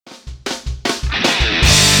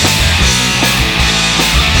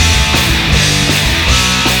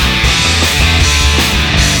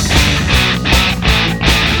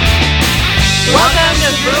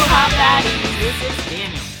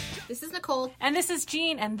And this is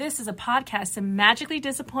Jean, and this is a podcast to magically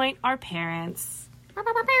disappoint our parents.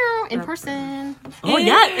 In person. Oh,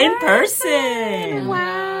 in person.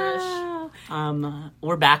 Wow.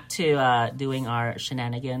 We're back to doing our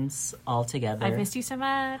shenanigans all together. I've missed you so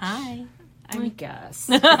much. Hi. I guess.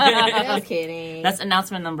 Just kidding. That's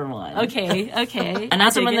announcement number 1. Okay.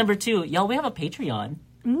 Announcement number 2. Y'all, we have a Patreon.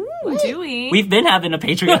 Ooh, do we? We've been having a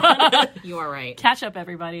Patreon. You are right. Catch up,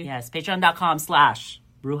 everybody. Yes,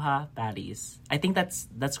 patreon.com/Bruja Baddies. I think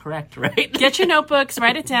that's correct, right? Get your notebooks,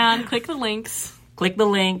 write it down, click the links. Click the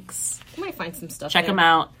links. You might find some stuff Check there. them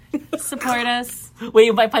out. Support us. Wait,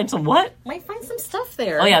 you might find some what? Might find some stuff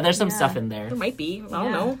there. Oh, yeah, there's some stuff in there. There might be. I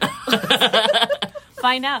don't know.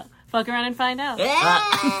 Find out. Fuck around and find out.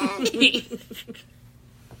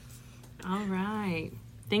 All right.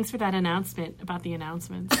 Thanks for that announcement about the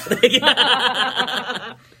announcements. All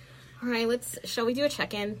right, shall we do a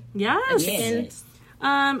check-in? Yes. Check-in.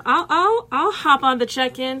 I'll hop on the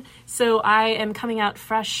check-in. So I am coming out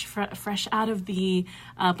fresh out of the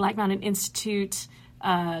Black Mountain Institute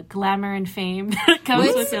glamour and fame that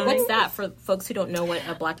comes with it. What's that for folks who don't know what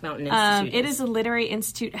a Black Mountain Institute is? It is a literary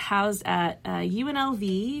institute housed at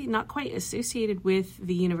UNLV, not quite associated with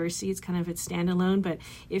the university. It's kind of its standalone, but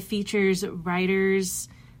it features writers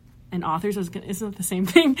and authors. Isn't it the same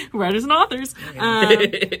thing? Writers and authors.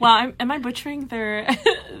 Well, am I butchering their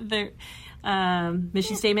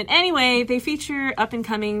mission statement? Anyway, they feature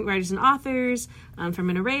up-and-coming writers and authors from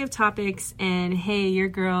an array of topics. And hey, your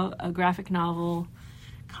girl, a graphic novel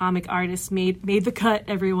comic artist, made the cut,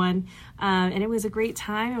 everyone. And it was a great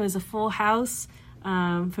time. It was a full house,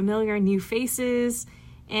 familiar new faces.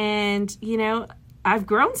 And, I've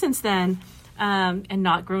grown since then. And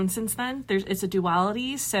not grown since then. It's a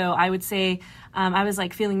duality. So I would say I was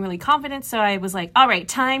feeling really confident. So I was like, all right,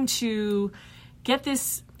 time to get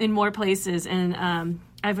this in more places. And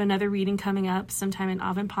I have another reading coming up sometime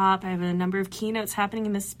in Pop. I have a number of keynotes happening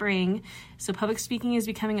in the spring. So public speaking is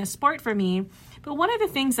becoming a sport for me. But one of the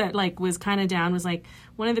things that was kind of down was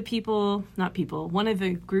one of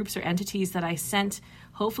the groups or entities that I sent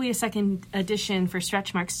hopefully a second edition for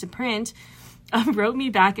Stretch Marks to print wrote me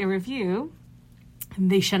back a review.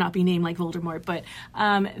 They shall not be named like Voldemort, but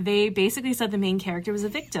they basically said the main character was a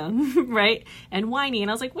victim, right? And whiny. And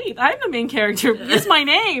I was like, wait, I'm the main character. Use my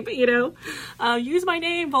name, use my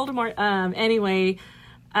name, Voldemort. Anyway,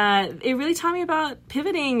 it really taught me about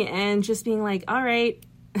pivoting and just being like, all right,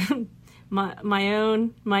 my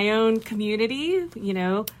own community,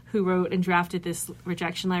 who wrote and drafted this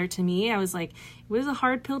rejection letter to me. I was like, it was a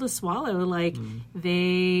hard pill to swallow.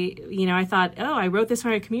 They, I thought, oh, I wrote this for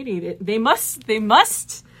my community. They must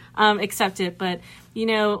accept it. But,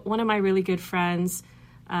 one of my really good friends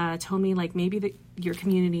told me maybe your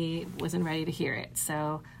community wasn't ready to hear it.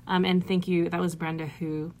 So, and thank you. That was Brenda,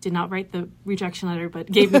 who did not write the rejection letter,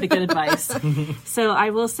 but gave me the good advice. So I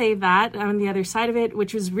will say that on the other side of it,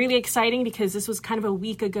 which was really exciting because this was kind of a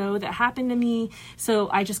week ago that happened to me. So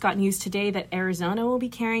I just got news today that Arizona will be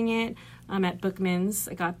carrying it. At Bookman's.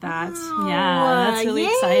 I got that. Oh, yeah, that's really yay.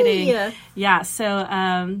 exciting. Yeah,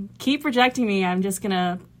 so keep rejecting me. I'm just going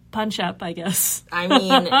to punch up, I guess. I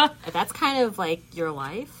mean, that's kind of your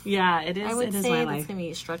life. Yeah, it is. I would it is say my it's life. going to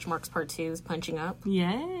be Stretch Marks Part 2 is Punching Up.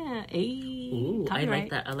 Yeah. Ooh, I Copyright.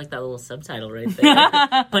 like that. I like that little subtitle right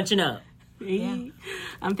there. Punching up. Yeah.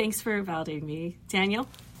 Thanks for validating me. Daniel?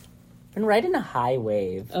 Been riding a high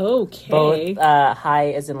wave. Okay. Both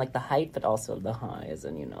high as in the height, but also the high as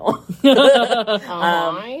in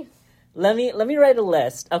Let me write a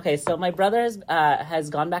list. Okay, so my brother has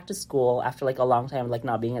gone back to school after a long time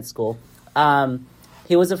not being at school.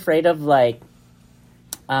 He was afraid of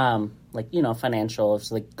financial,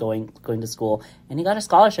 going to school, and he got a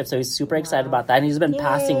scholarship, so he's super excited about that, and he's been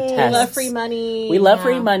passing tests. We love free money. We love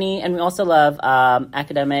free money, and we also love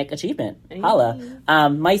academic achievement. Holla.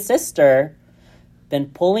 My sister been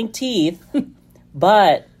pulling teeth,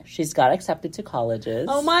 but she's got accepted to colleges.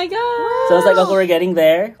 Oh my god! So it's okay, we're getting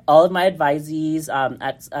there. All of my advisees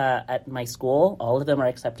at my school, all of them are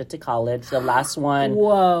accepted to college. The last one,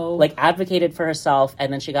 advocated for herself,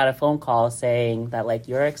 and then she got a phone call saying that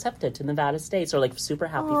you're accepted to Nevada State. So super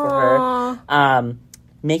happy for her.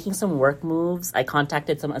 Making some work moves. I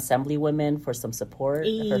contacted some assembly women for some support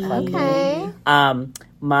for funding. Okay.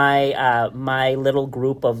 My little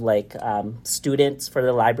group of students for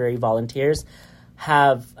the library volunteers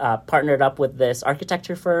have partnered up with this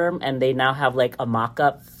architecture firm, and they now have a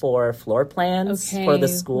mock-up for floor plans for the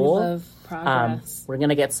school. We love progress. We're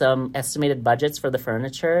gonna get some estimated budgets for the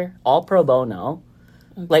furniture, all pro bono.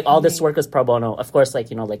 All this work is pro bono. Of course,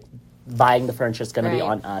 buying the furniture is gonna be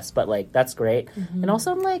on us, but that's great. And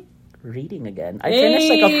also I'm reading again. I finished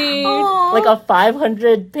like a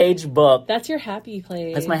 500-page book. That's your happy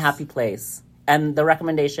place. That's my happy place. And the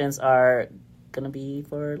recommendations are gonna be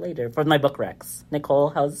for later for my book recs. Nicole,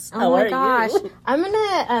 how are you? I'm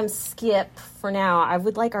gonna skip for now. I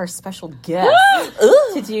would like our special guest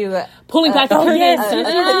to do pulling back the curtain. Yes, do a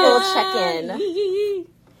little check-in.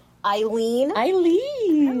 Eileen.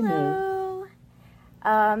 Hello.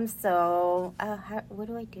 What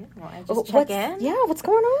do I do? I just check in? Yeah, what's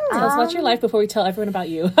going on? Tell us about your life before we tell everyone about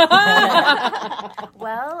you.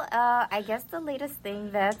 Well, I guess the latest thing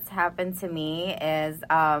that's happened to me is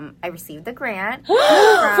I received a grant.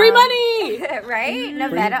 Free money! Right?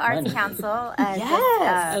 Nevada Arts Council.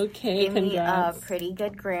 Okay, gave me a congrats. pretty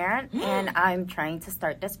good grant, and I'm trying to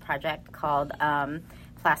start this project called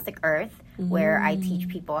Plastic Earth, where I teach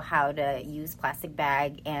people how to use plastic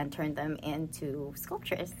bag and turn them into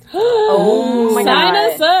sculptures. Oh my Sign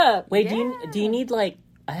God. us up! Wait, do you need like?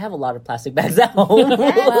 I have a lot of plastic bags at home.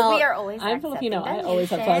 Yes, we are always I'm accepting Filipino. I donations, always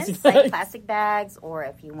have plastic like bags. plastic bags, or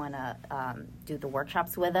if you want to do the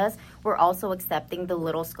workshops with us, we're also accepting the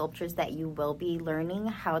little sculptures that you will be learning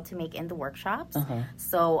how to make in the workshops.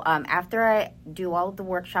 So after I do all of the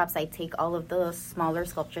workshops, I take all of the smaller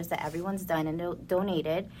sculptures that everyone's done and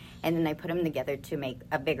donated, and then I put them together to make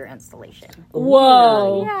a bigger installation.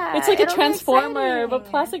 Whoa! Yeah, It's like a it'll be transformer, exciting. but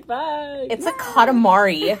plastic bag. It's a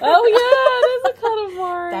Katamari. Oh yeah, it is a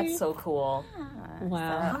Katamari. That's so cool.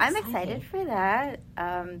 Wow. I'm excited for that.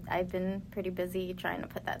 I've been pretty busy trying to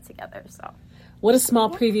put that together. So What a small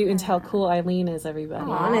preview into how cool Eileen is, everybody.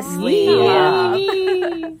 Honestly.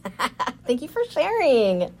 Yay. Thank you for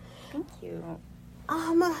sharing. thank you.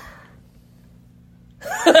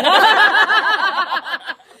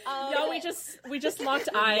 Yo, we just locked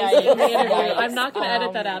eyes in the interview. I'm not gonna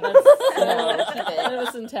edit that out. That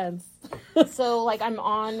was intense. So, like, I'm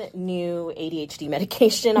on new ADHD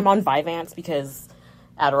medication. I'm on Vyvanse because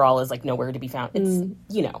Adderall is, like, nowhere to be found. It's,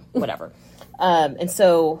 whatever. And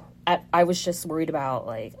so I was just worried about,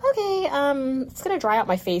 like, okay, it's going to dry out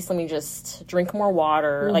my face. Let me just drink more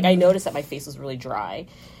water. Like, I noticed that my face was really dry.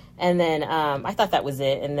 And then I thought that was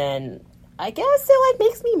it. And then I guess it, like,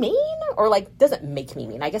 makes me mean. Or, like, doesn't make me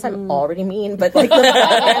mean. I guess I'm already mean. But, like, the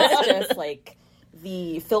Vyvanse just, like,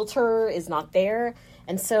 the filter is not there.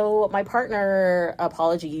 And so my partner,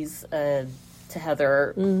 apologies to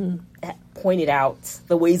Heather, pointed out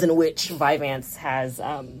the ways in which Vyvanse has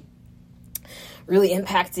really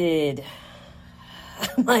impacted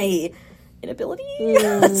my inability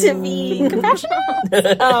to be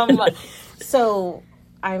compassionate. So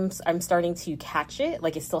I'm starting to catch it.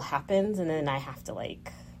 Like, it still happens, and then I have to,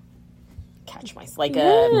 like, catch myself. Like,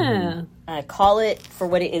 call it for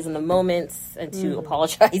what it is in the moment, and to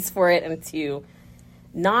apologize for it, and to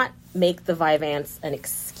not make the Vyvanse an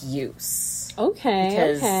excuse.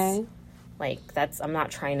 Okay. Like, I'm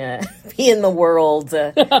not trying to be in the world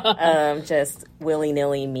just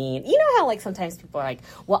willy-nilly mean. You know how, like, sometimes people are like,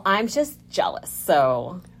 well, I'm just jealous,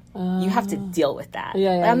 so you have to deal with that.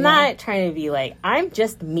 I'm not trying to be like, I'm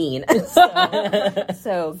just mean.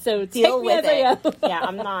 so deal with it.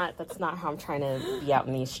 I'm not, that's not how I'm trying to be out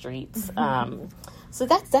in these streets. So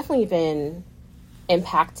that's definitely been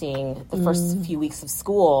impacting the first few weeks of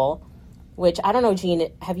school, which, I don't know, Jean,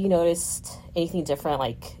 have you noticed anything different?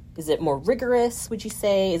 Like, is it more rigorous, would you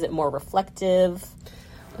say? Is it more reflective?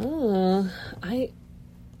 For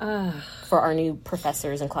our new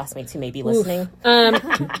professors and classmates who may be listening.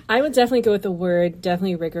 I would definitely go with the word,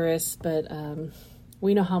 definitely rigorous, but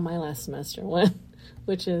we know how my last semester went,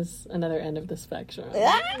 which is another end of the spectrum.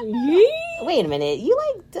 Wait a minute. You,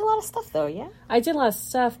 like, did a lot of stuff, though, yeah? I did a lot of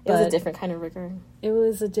stuff, but It was a different kind of rigor. it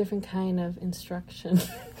was a different kind of instruction.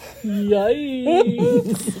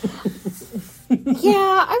 Yikes.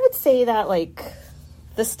 Yeah, I would say that, like,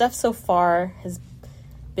 the stuff so far has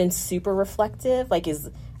been super reflective, like, is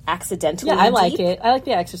accidentally I like deep. it. I like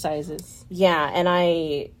the exercises. Yeah, and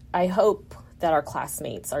I hope that our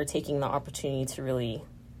classmates are taking the opportunity to really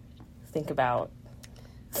think about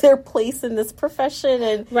their place in this profession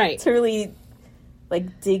and to really,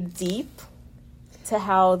 like, dig deep to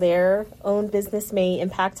how their own business may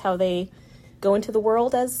impact how they go into the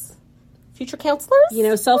world as future counselors. You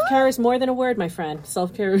know, self-care is more than a word, my friend.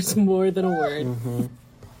 Self-care is more than a word.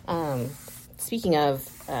 Speaking of,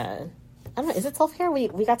 I don't know, is it self-care? We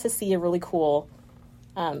got to see a really cool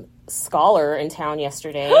scholar in town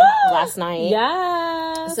yesterday, last night.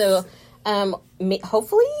 Yeah. So,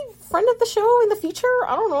 hopefully, friend of the show in the future.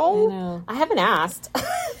 I don't know. I know. I haven't asked.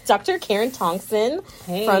 Dr. Karen Thompson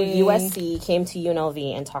from USC came to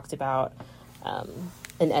UNLV and talked about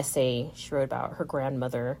an essay she wrote about her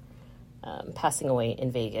grandmother passing away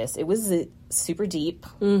in Vegas. It was super deep.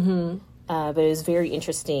 But it was very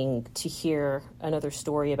interesting to hear another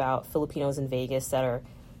story about Filipinos in Vegas that are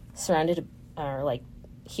surrounded, are like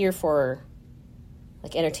here for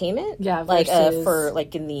like entertainment. Yeah, like versus... for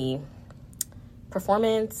like in the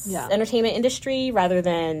performance entertainment industry rather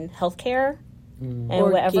than healthcare and or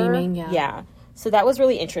whatever. Gaming, yeah. So that was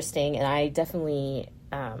really interesting, and I definitely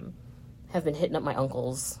have been hitting up my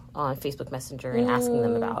uncles on Facebook Messenger and asking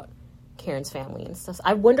them about Karen's family and stuff.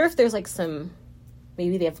 I wonder if there's like some,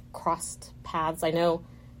 maybe they have crossed paths. I know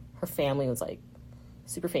her family was like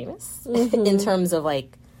super famous in terms of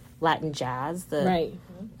like Latin jazz. Right.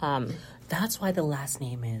 That's why the last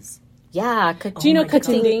name is. Yeah. Do you know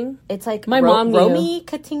Katinding? It's like my mom knew. Romy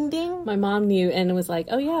Katinding? My mom knew and was like,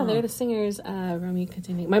 oh yeah, they're the singers, Romy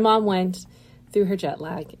Katinding. My mom went through her jet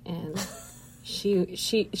lag and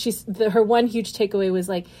her one huge takeaway was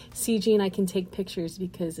like, see, Jean, I can take pictures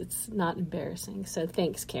because it's not embarrassing. So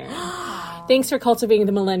thanks, Karen. Thanks for cultivating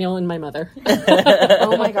the millennial in my mother.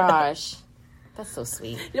 Oh my gosh. That's so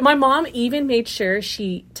sweet. My mom even made sure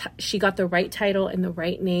she got the right title and the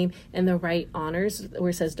right name and the right honors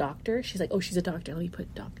where it says doctor. She's like, oh, she's a doctor. Let me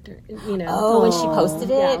put doctor. You know. Oh, when she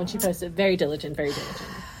posted it? Yeah, when she posted it. Very diligent, very diligent.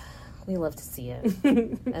 We love to see it.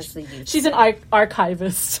 As the youth. She's an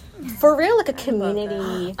archivist. For real, like a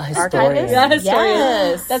community archivist? Yeah, historian.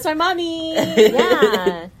 Yes. That's my mommy.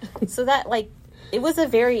 Yeah. So that, like, it was a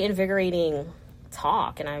very invigorating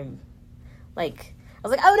talk. And I'm, like, I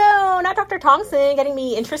was like, oh no, not Dr. Thompson getting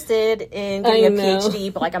me interested in getting a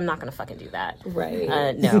PhD. But, like, I'm not going to fucking do that.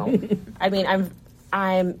 Right. No. I mean,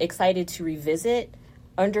 I'm excited to revisit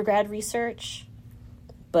undergrad research.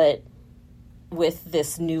 But with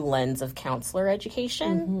this new lens of counselor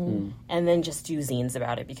education and then just do zines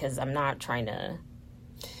about it because I'm not trying to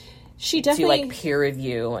do like peer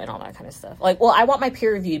review and all that kind of stuff. Like, well, I want my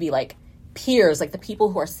peer review to be like peers, like the people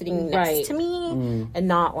who are sitting next to me and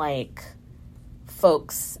not like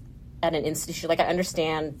folks at an institution. Like I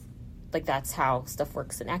understand like that's how stuff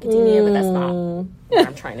works in academia, but that's not where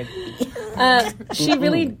I'm trying to be. She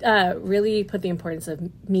really put the importance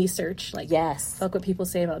of me search. Like, yes, fuck what people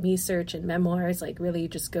say about me search and memoirs. Like, really,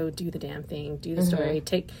 just go do the damn thing, do the story,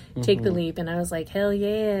 take the leap. And I was like, hell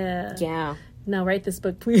yeah, yeah. Now write this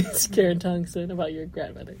book, please, Karen Tongson, about your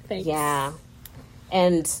grandmother. Thanks. Yeah,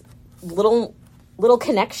 and little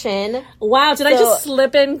connection. Wow, did I just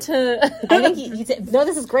slip into? I think you did. No,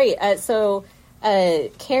 this is great.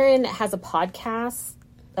 Karen has a podcast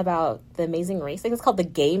about the Amazing Race. I think it's called The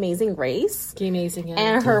Gay Amazing Race. Gay Amazing, yeah.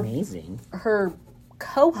 And her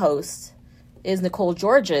co-host is Nicole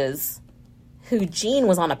Georges, who Jean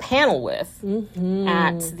was on a panel with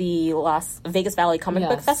at the Las Vegas Valley Comic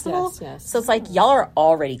Book Festival. Yes. So it's like y'all are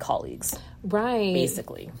already colleagues. Right.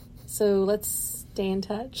 Basically. So let's stay in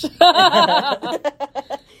touch.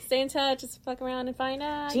 Stay in touch, just fuck around and find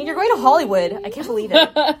out. Jean, you're going to Hollywood. I can't believe it.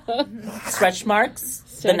 Stretch Marks,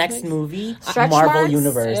 the next movie, Stretch Marvel Marks?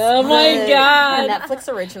 Universe. Oh my god. A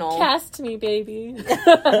Netflix original. Cast me, baby.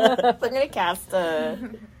 They're going to cast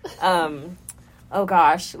oh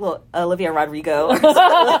gosh, well, Olivia Rodrigo.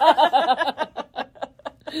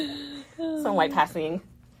 Some white passing.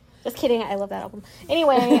 Just kidding, I love that album.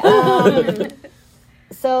 Anyway,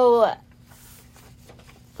 so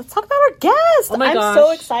let's talk about our guest. Oh my gosh. I'm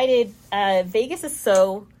so excited. Vegas is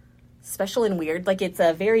so special and weird. Like, it's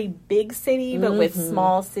a very big city, but with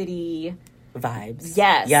small city vibes.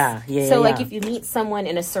 Yes. Yeah. So, like, if you meet someone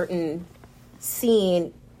in a certain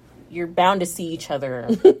scene, you're bound to see each other,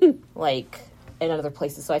 like, in other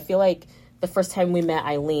places. So I feel like the first time we met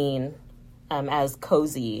Eileen as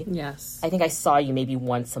Cozy, yes, I think I saw you maybe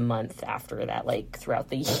once a month after that, like, throughout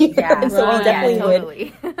the year. Yeah, So we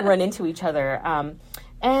definitely would run into each other.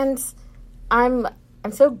 And I'm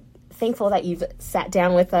so thankful that you've sat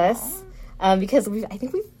down with us because I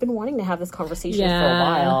think we've been wanting to have this conversation for a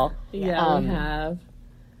while. Yeah, we have.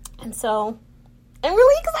 And so I'm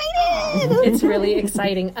really excited. It's really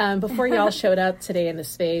exciting. Before y'all showed up today in the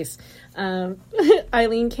space,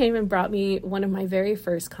 Eileen came and brought me one of my very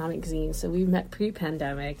first comic zines. So we met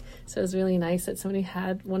pre-pandemic. So it was really nice that somebody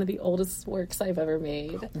had one of the oldest works I've ever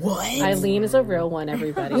made. What? Eileen is a real one,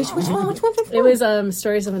 everybody. Which one? It was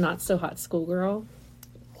Stories of a Not So Hot Schoolgirl.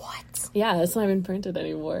 What? Yeah, that's not even printed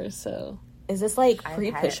anymore. So is this like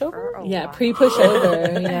pre-pushover? Yeah,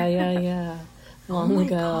 pre-pushover. yeah. Long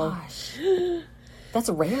ago. Gosh. That's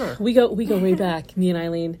rare. We go way back, me and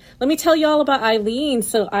Eileen. Let me tell you all about Eileen.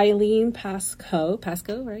 So Eileen Pascoe,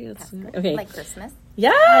 right? Okay. Like Christmas.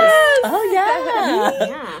 Yes! Oh,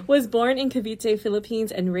 yeah. Was born in Cavite,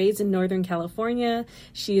 Philippines, and raised in Northern California.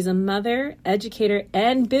 She is a mother, educator,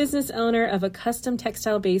 and business owner of a custom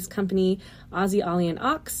textile-based company, Ozzy Alien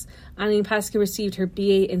Ox. Eileen Pasco received her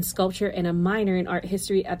BA in sculpture and a minor in art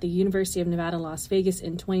history at the University of Nevada, Las Vegas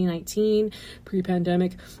in 2019,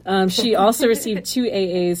 pre-pandemic. She also received 2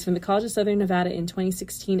 AAs from the College of Southern Nevada in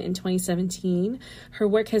 2016 and 2017. Her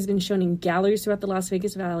work has been shown in galleries throughout the Las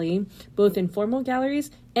Vegas Valley, both in formal galleries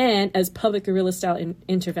and as public guerrilla-style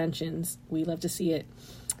interventions. We love to see it.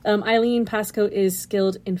 Eileen Pasco is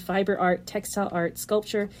skilled in fiber art, textile art,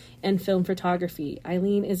 sculpture, and film photography.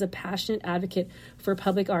 Eileen is a passionate advocate for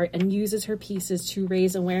public art and uses her pieces to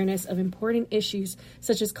raise awareness of important issues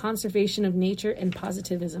such as conservation of nature and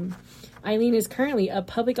positivism. Eileen is currently a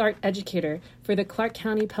public art educator for the Clark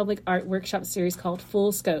County Public Art Workshop series called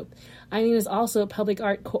Full Scope. Eileen is also a public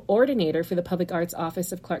art coordinator for the Public Arts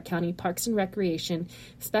Office of Clark County Parks and Recreation,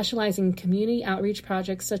 specializing in community outreach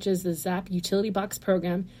projects such as the ZAP Utility Box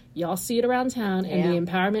Program, y'all see it around town, and the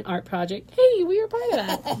Empowerment Art Project. Hey, we were part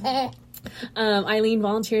of that. Eileen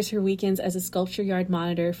volunteers her weekends as a sculpture yard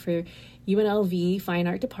monitor for UNLV Fine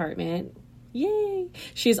Art Department. Yay!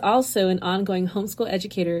 She is also an ongoing homeschool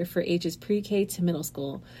educator for ages pre-K to middle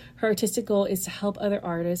school. Her artistic goal is to help other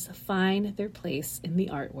artists find their place in the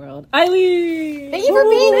art world. Eileen! Thank you for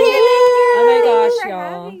being here. Oh my gosh, for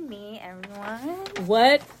y'all. having me, everyone.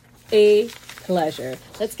 What a pleasure.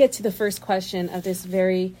 Let's get to the first question of this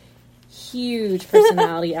very huge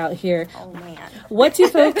personality out here. Oh, man. What do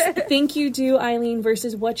folks think you do, Eileen,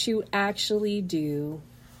 versus what you actually do?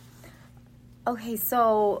 Okay,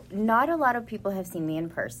 so not a lot of people have seen me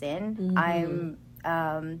in person. I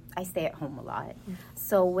stay at home a lot.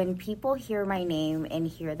 So when people hear my name and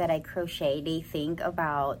hear that I crochet, they think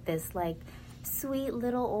about this like sweet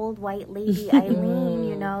little old white lady Eileen,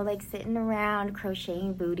 you know, like sitting around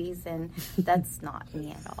crocheting booties, and that's not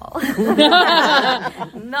me at all. Not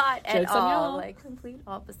at Jokes on all. y'all. Like complete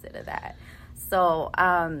opposite of that. So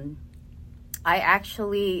I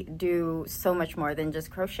actually do so much more than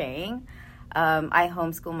just crocheting. I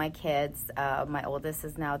homeschool my kids. My oldest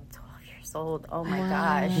is now 12 years old. Oh my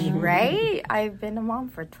gosh, right? I've been a mom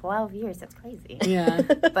for 12 years. That's crazy. Yeah.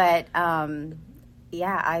 But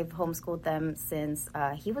yeah, I've homeschooled them since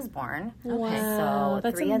he was born. Wow, So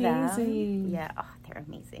that's 3 of amazing. them. Yeah, oh, they're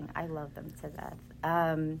amazing. I love them to death.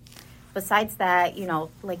 Besides that, you know,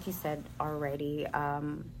 like you said already,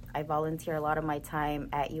 I volunteer a lot of my time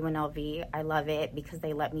at UNLV. I love it because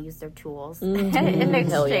they let me use their tools in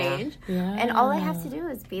exchange. Yeah. And all I have to do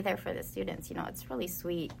is be there for the students. You know, it's really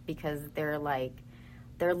sweet because they're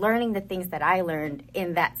learning the things that I learned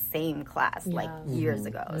in that same class like years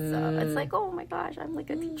ago. So it's like, oh my gosh, I'm like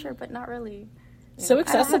a teacher, but not really. You So know,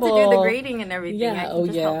 accessible. I don't have to do the grading and everything. Yeah, I can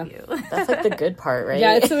just help you. That's like the good part, right?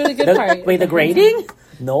 Yeah, it's a really good part. Wait, the grading?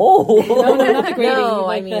 No. No, not the grading. No,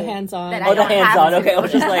 like I the mean, hands-on. that Oh, the I don't have hands-on. to. Okay, I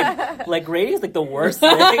was just like grading is like the worst thing.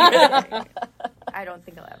 I don't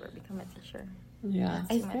think I'll ever become a teacher. Yeah,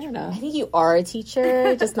 fair I enough. think you are a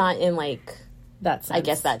teacher, just not in like, That's I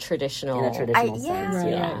guess, that traditional. In a traditional Yeah, sense,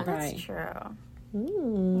 Right, yeah. right. that's true.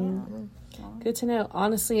 Good to know.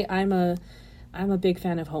 Honestly, I'm a big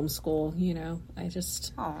fan of homeschool. You know, I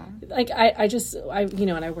just like I you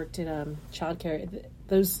know, when I worked in childcare,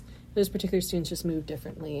 those particular students just move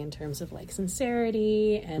differently in terms of like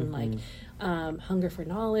sincerity and like hunger for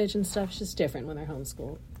knowledge and stuff. It's just different when they're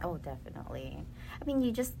homeschooled. Oh, definitely. I mean,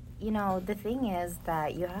 you know, the thing is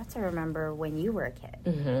that you have to remember when you were a kid.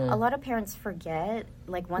 A lot of parents forget,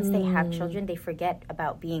 like once they have children, they forget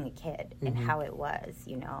about being a kid and how it was,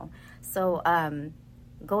 you know. So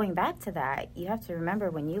going back to that, you have to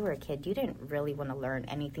remember when you were a kid, you didn't really want to learn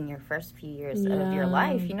anything your first few years of your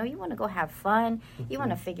life. You know, you want to go have fun. You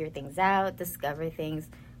want to figure things out, discover things.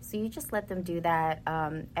 So you just let them do that.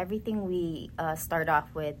 Everything we start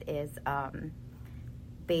off with is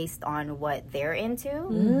based on what they're into.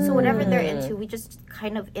 So whatever they're into, we just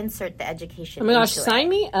kind of insert the education. Oh my gosh, into sign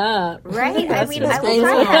me up! Right? I mean, I will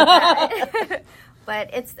try that.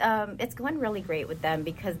 But it's going really great with them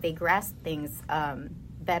because they grasp things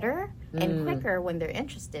better and quicker when they're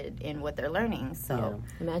interested in what they're learning. So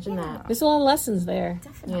Imagine that. There's a lot of lessons there.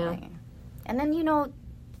 definitely. And then, you know,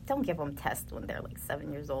 don't give them tests when they're like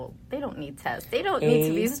 7 years old. They don't need tests. They don't need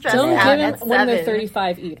to be stressed Don't out give at them when they're 7.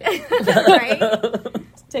 35 either. Right?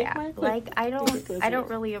 Take Yeah, my like I don't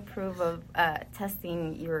really approve of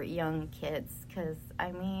testing your young kids because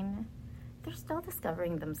I mean they're still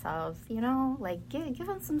discovering themselves, you know. Like give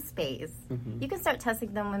them some space. You can start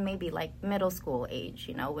testing them when maybe like middle school age,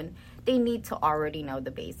 you know, when they need to already know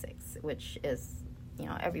the basics, which is, you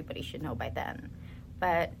know, everybody should know by then.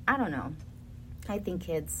 But I don't know. I think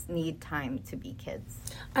kids need time to be kids.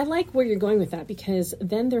 I like where you're going with that because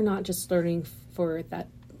then they're not just learning for that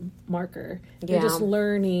marker. They're Yeah. just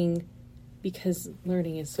learning because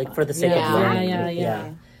learning is like fun. for the sake of learning.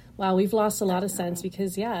 Yeah. Wow, we've lost a lot of sense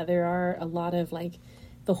because there are a lot of like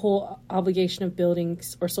the whole obligation of building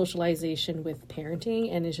or socialization with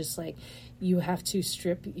parenting, and it's just like you have to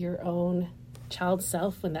strip your own child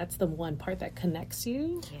self when that's the one part that connects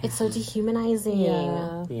you. It's so dehumanizing.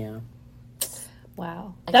 Yeah.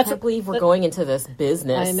 Wow. I can't believe we're going into this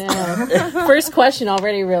business. I know. First question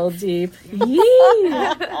already real deep.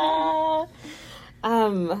 I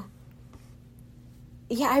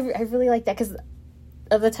really like that because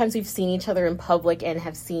of the times we've seen each other in public and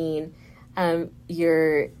have seen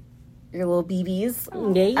your little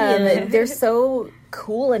BBs. They're so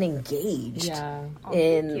cool and engaged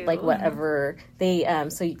in like whatever they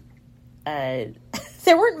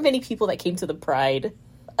there weren't many people that came to the Pride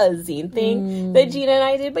zine thing that Gina and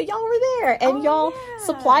I did, but y'all were there and y'all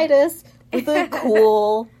supplied us with a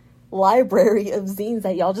cool library of zines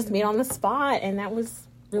that y'all just made on the spot, and that was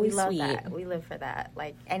really sweet. That. We live for that.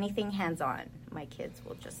 Like anything hands-on, my kids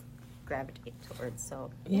will just gravitate towards. So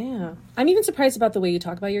yeah, I'm even surprised about the way you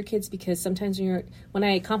talk about your kids, because sometimes when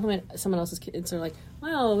I compliment someone else's kids, they're like,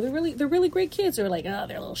 wow, they're really great kids, or like, oh,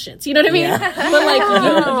 they're little shits, you know what I mean? But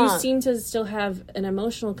like you seem to still have an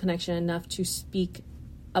emotional connection enough to speak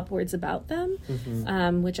upwards about them,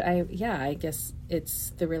 which I guess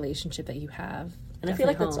it's the relationship that you have. And I feel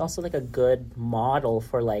like that's also like a good model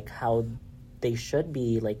for like how they should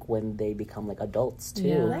be like when they become like adults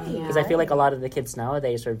too. Because I feel like a lot of the kids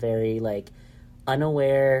nowadays are very like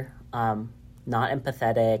unaware, not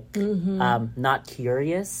empathetic, not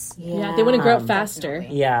curious. Yeah, they want to grow up faster.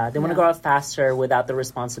 Definitely. Yeah, they want to grow up faster without the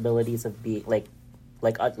responsibilities of being like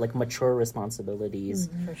mature responsibilities.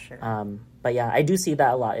 For sure. But yeah, I do see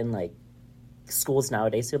that a lot in like schools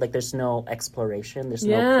nowadays too. Like there's no exploration, there's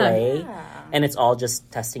no play, and it's all just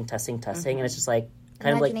testing, and it's just like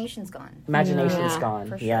kind Imagination's gone. Imagination's gone.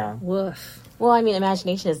 For sure. Yeah. Woof. Well, I mean,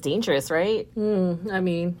 imagination is dangerous, right? I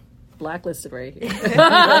mean, blacklisted right here.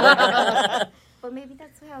 But maybe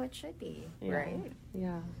that's how it should be, right?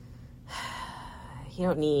 Yeah. You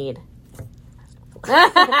don't need.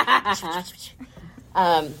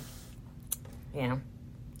 Yeah.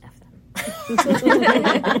 F them.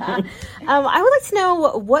 I would like to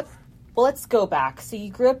know what. Well, let's go back. So you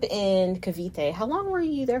grew up in Cavite. How long were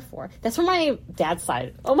you there for? That's where my dad's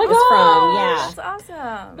side. Oh my god! That's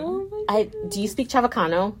awesome. Oh my Do you speak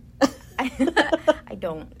Chavacano? I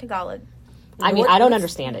don't. Tagalog. I mean, I don't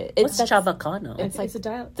understand it. What's Chavacano? It's like it's a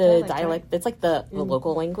dialect. the dialect. It's like the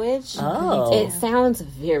local language. Oh. It sounds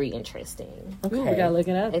very interesting. Okay. Ooh, we gotta look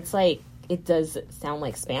it up. It's like it does sound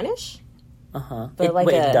like Spanish. But like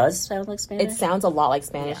it does sound like Spanish? It sounds a lot like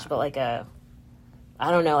Spanish, but like I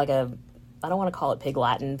don't know, I don't want to call it Pig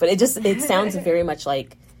Latin, but it sounds very much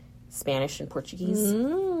like Spanish and Portuguese.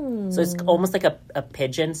 So it's almost like a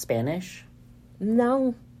pidgin Spanish?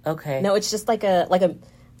 No. Okay. No, it's just like a I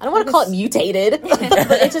don't want to call it mutated, but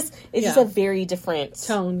it's just a very different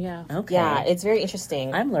tone, yeah. Okay. Yeah, it's very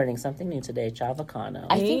interesting. I'm learning something new today, Chavacano.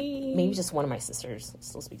 I think maybe just one of my sisters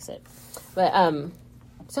still speaks it. But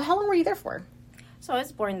so how long were you there for? So I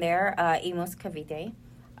was born there, Imus, Cavite.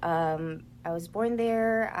 I was born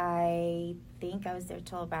there. I think I was there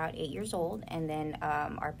till about 8 years old, and then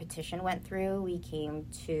our petition went through. We came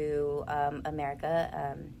to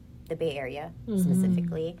America, the Bay Area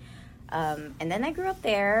specifically, and then I grew up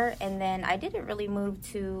there. And then I didn't really move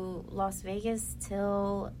to Las Vegas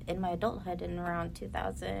till in my adulthood in around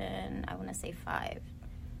 2000. I want to say 5.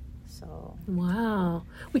 So wow,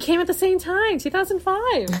 we came at the same time,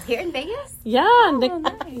 2005. Here in Vegas? Yeah, nice.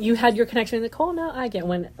 You had your connection with Nicole. Now I get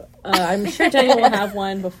one. I'm sure Daniel will have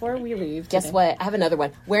one before we leave. Guess what? I have another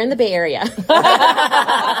one. Where in the Bay Area?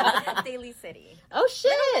 Daly City. Oh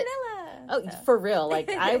shit! Manila. Oh, for real? Like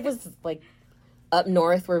I was like up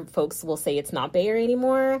north where folks will say it's not Bay Area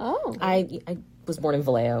anymore. Oh, I was born in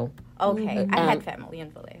Vallejo. Okay, I had family in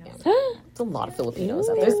Vallejo. There's a lot of Filipinos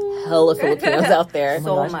out there. There's hella Filipinos out there.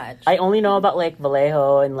 So much. I only know about like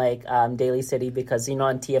Vallejo and like Daly City because you know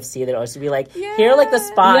on TFC they'd always be like, here are like the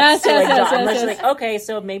spots. I'm like, okay,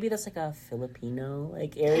 so maybe that's like a Filipino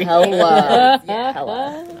like area. Hella.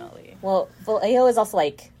 Hella. Definitely. Well, Vallejo is also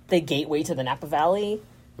like the gateway to the Napa Valley.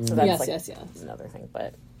 So that's yes. another thing.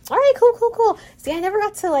 But all right, cool. See, I never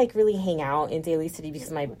got to like really hang out in Daly City because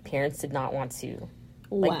my parents did not want to.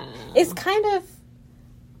 Like, wow. It's kind of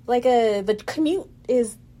like the commute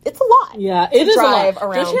is, it's a lot. Yeah, it is drive a lot.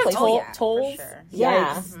 around Don't you have places. tolls? For sure.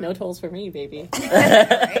 Yeah. Yikes. No tolls for me, baby.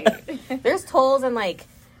 There's tolls and like,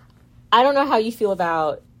 I don't know how you feel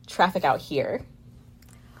about traffic out here.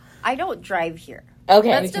 I don't drive here. Okay.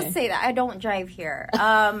 Let's just say that I don't drive here.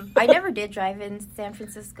 I never did drive in San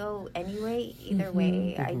Francisco anyway. Either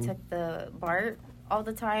way, I took the BART all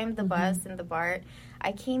the time, the bus and the BART.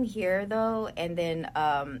 I came here though, and then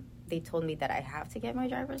they told me that I have to get my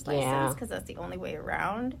driver's license because that's the only way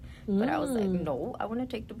around. But I was like, no, I want to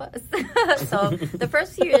take the bus. So the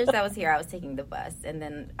first few years I was here, I was taking the bus, and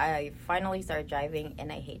then I finally started driving, and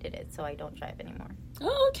I hated it, so I don't drive anymore.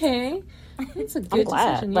 Oh, okay. That's a good I'm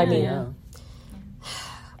glad. decision. I Yeah, mean, yeah.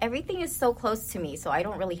 Everything is so close to me, so I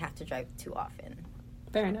don't really have to drive too often.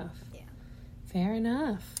 Fair enough. Yeah. Fair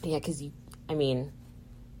enough. Yeah, because you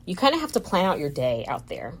kind of have to plan out your day out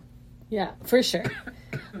there. Yeah, for sure.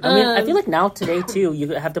 I mean, I feel like now today too, you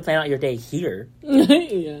have to plan out your day here.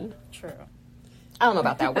 Yeah. True. I don't know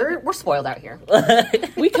about that. We're spoiled out here.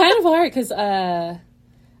 We kind of are, because I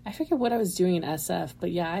forget what I was doing in SF,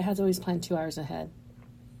 but yeah, I had to always plan 2 hours ahead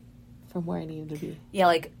from where I needed to be. Yeah,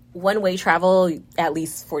 like one-way travel, at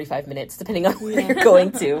least 45 minutes, depending on where you're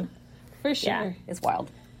going to. For sure. Yeah, it's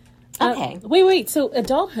wild. Okay. Wait. So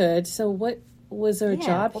adulthood. So what was there a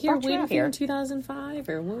job what here brought you waiting out for you here? in 2005,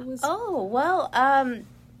 or what was? Oh, well,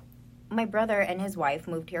 my brother and his wife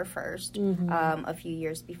moved here first a few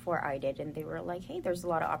years before I did, and they were like, hey, there's a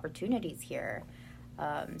lot of opportunities here.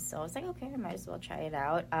 So I was like, okay, I might as well try it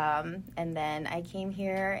out. And then I came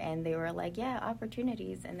here, and they were like, yeah,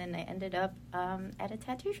 opportunities. And then I ended up at a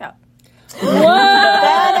tattoo shop.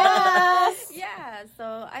 Yeah,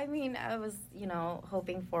 so I mean, I was,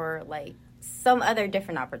 hoping for like some other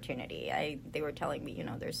different opportunity. They were telling me,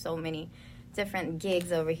 there's so many different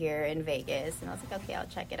gigs over here in Vegas, and I was like, okay, I'll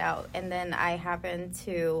check it out. And then I happened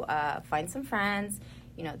to find some friends.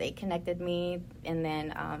 They connected me, and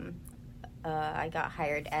then I got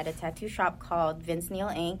hired at a tattoo shop called Vince Neil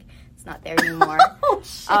Inc. It's not there anymore.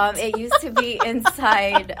 It used to be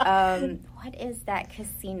inside. What is that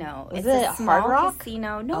casino? Is it's it a small Hard Rock?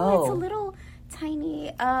 casino. No, it's a little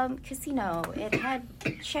tiny casino. It had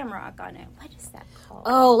Shamrock on it. What is that called?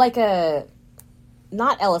 Oh, like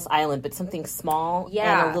not Ellis Island, but something small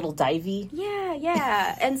and a little divey.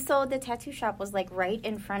 Yeah. And so the tattoo shop was like right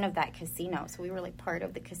in front of that casino. So we were like part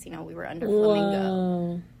of the casino. We were under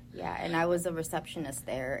Flamingo. Yeah, and I was a receptionist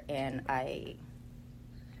there, and I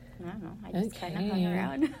don't know. I just kind of hung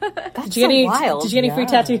around. That's Wild. Did you get any free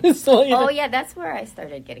tattoos? Oh, yeah, that's where I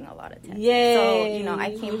started getting a lot of tattoos. Yay. So,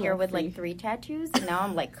 I came here with like 3 tattoos, and now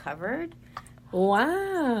I'm like covered.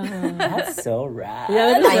 Wow. That's so rad. Yeah,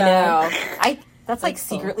 that is I rad. know. That's like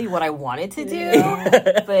secretly what I wanted to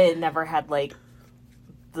do, but never had like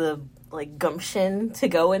the gumption to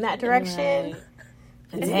go in that direction.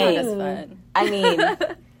 It's not as fun. I mean,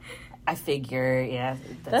 I figure,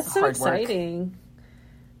 That's so hard work. exciting.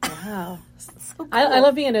 Wow. So cool. I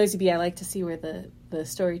love being a nosy bee. I like to see where the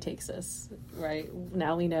story takes us. Right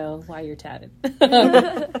now we know why you're tatted.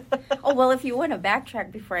 Oh, well, if you want to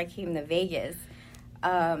backtrack before I came to Vegas,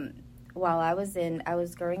 while I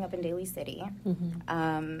was growing up in Daly City.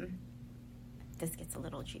 This gets a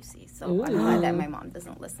little juicy, so I'm glad that my mom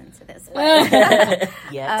doesn't listen to this.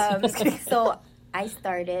 Yes. So I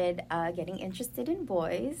started getting interested in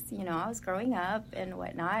boys. I was growing up and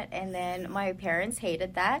whatnot, and then my parents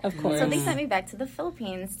hated that. Of course. So they sent me back to the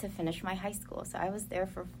Philippines to finish my high school. So I was there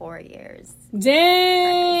for 4 years.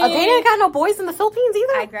 Dang. Oh, they didn't got no boys in the Philippines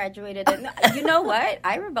either? I graduated, and you know what?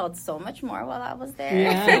 I rebelled so much more while I was there.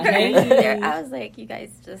 Yeah. I was like, you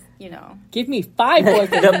guys just, Give me 5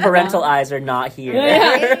 boyfriends. The parental eyes are not here.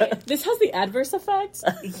 Yeah. This has the adverse effect.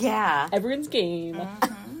 Yeah. Everyone's game.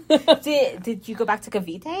 Did you go back to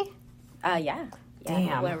Cavite? Yeah. Damn.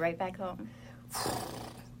 I went right back home.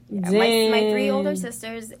 Dang. My 3 older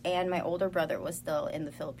sisters and my older brother was still in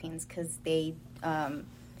the Philippines because they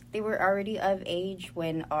were already of age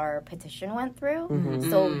when our petition went through.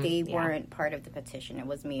 So they weren't part of the petition. It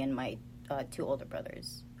was me and my 2 older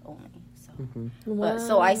brothers only. So, Wow.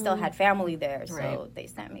 so I still had family there. So Right. they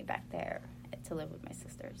sent me back there to live with my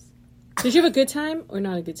sisters. Did you have a good time or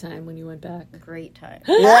not a good time when you went back? Great time.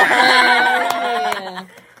 Yeah.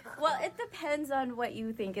 Well, it depends on what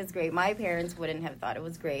you think is great. My parents wouldn't have thought it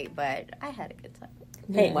was great, but I had a good time.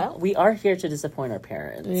 Hey, well, we are here to disappoint our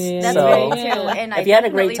parents. Yeah. That's So, right, too. And if you had a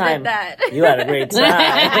great definitely time, did that. you had a great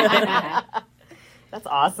time. That's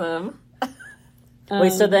awesome.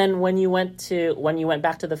 Wait, so then when you went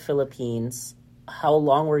back to the Philippines, how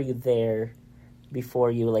long were you there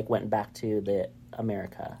before you went back to the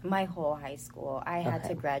America? My whole high school. I had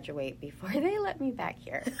to graduate before they let me back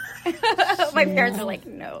here. My parents were like,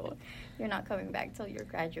 no, you're not coming back till you're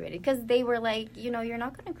graduated. Because they were like, you're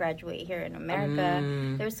not going to graduate here in America.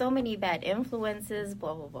 There's so many bad influences,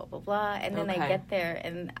 blah, blah, blah, blah, blah. And then I get there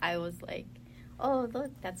and I was like, oh,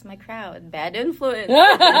 look, that's my crowd. Bad influence.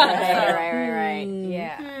 right.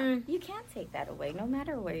 Yeah. You can't take that away, no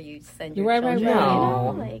matter where you send your children. You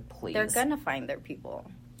know? Like, please. They're going to find their people.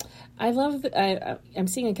 I love I'm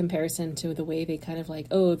seeing a comparison to the way they kind of like,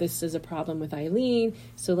 oh, this is a problem with Eileen,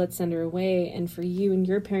 so let's send her away. And for you and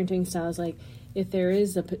your parenting style is like, if there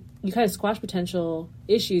is you kind of squash potential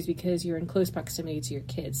issues because you're in close proximity to your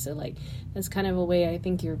kids. So like, that's kind of a way I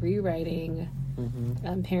think you're rewriting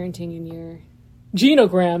parenting in your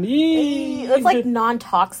genogram. It's like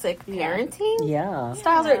non-toxic parenting. Yeah.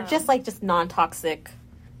 Styles are just non-toxic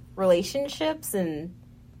relationships, and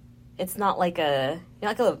it's not like you're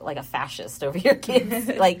like a fascist over your kids.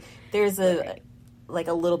 Like there's a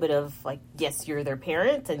little bit of like, yes, you're their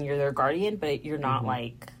parent and you're their guardian, but you're not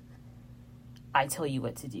like, I tell you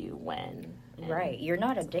what to do when. Right. You're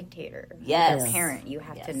not a dictator. Yes. You're a parent. You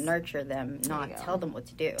have to nurture them, not tell them what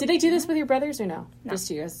to do. Did they do this with your brothers or no? Just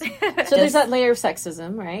you guys. So there's that layer of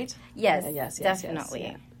sexism, right? Yes. Yes,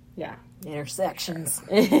 definitely. Yeah. Intersections.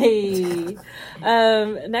 Hey.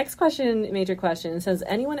 Next question, major question. Has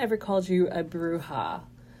anyone ever called you a bruja,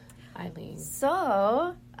 Eileen?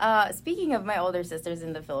 So, speaking of my older sisters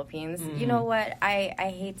in the Philippines, you know what?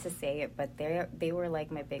 I hate to say it, but they were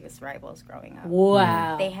like my biggest rivals growing up.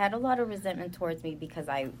 Wow. They had a lot of resentment towards me because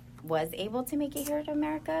I was able to make it here to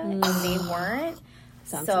America, and they weren't.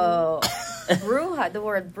 Bruja, the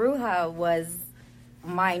word bruja was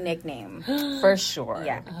my nickname. For sure.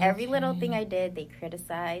 Yeah. Okay. Every little thing I did, they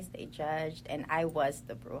criticized, they judged, and I was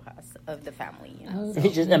the bruja of the family. You know? You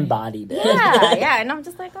just embodied it. Yeah, and I'm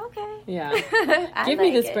just like, okay. Yeah. Give me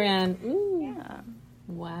this brand. Yeah.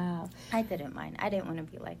 Wow. I didn't mind. I didn't want to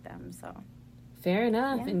be like them, so. Fair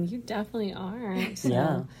enough, and you definitely aren't. So.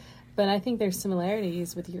 Yeah. But I think there's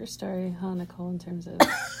similarities with your story, huh, Nicole, in terms of...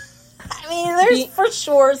 I mean, there's for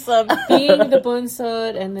sure some... being the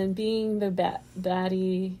bunsod and then being the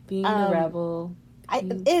baddie, being the rebel.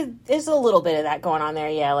 There's a little bit of that going on there,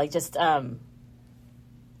 yeah. Like, just, my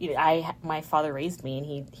father raised me,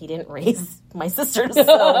 and he didn't raise my sisters,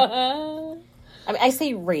 so... I mean, I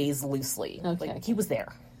say raise loosely. Okay. Like, he was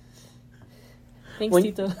there. Thanks,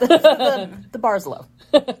 Tito. The bar's low.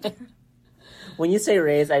 When you say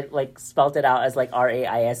raise, I like spelled it out as like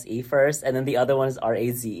RAISE first, and then the other one is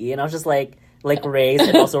RAZE, and I was just like raise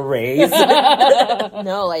and also raise.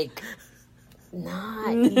 No, like not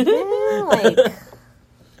even like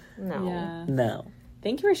no. Yeah. No.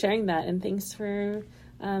 Thank you for sharing that, and thanks for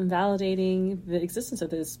validating the existence of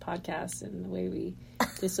this podcast and the way we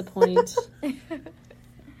disappoint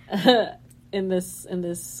in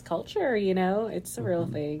this culture. You know, it's a real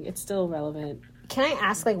thing. It's still relevant. Can I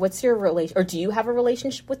ask, like, what's your relation, or do you have a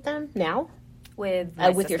relationship with them now?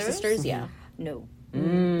 With your sisters? Yeah. No.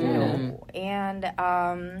 No. And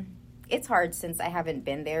it's hard since I haven't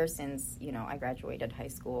been there since, I graduated high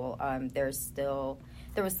school. There was still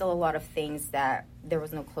a lot of things that there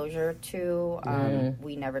was no closure to.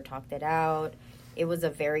 We never talked it out. It was a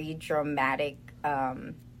very dramatic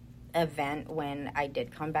event when I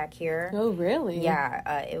did come back here. Oh, really?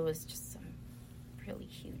 Yeah. It was just some really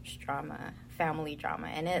huge family drama,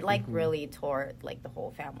 and it really tore like the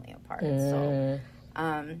whole family apart. So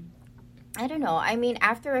I don't know. I mean,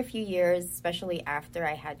 after a few years, especially after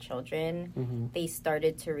I had children, they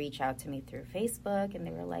started to reach out to me through Facebook, and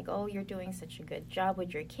they were like, oh, you're doing such a good job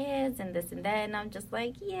with your kids and this and that, and I'm just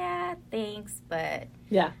like, yeah, thanks, but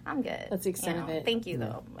yeah, I'm good. That's the extent of it. Thank you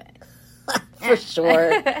though, but for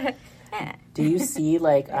sure. Do you see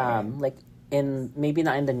like in maybe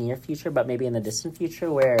not in the near future, but maybe in the distant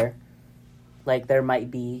future, where like there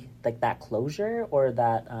might be like that closure or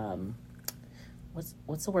that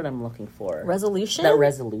what's the word I'm looking for? Resolution? That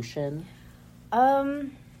resolution.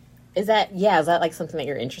 Is that like something that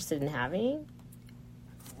you're interested in having?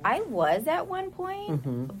 I was at one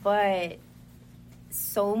point, but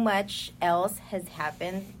so much else has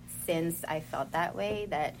happened since I felt that way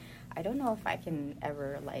that I don't know if I can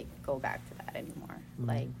ever like go back to that anymore.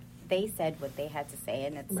 Like, they said what they had to say,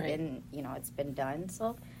 and it's been, it's been done.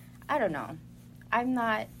 So, I don't know.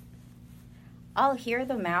 I'll hear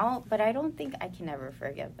them out, but I don't think I can ever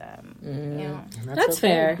forgive them. That's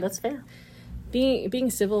fair. That's fair. Being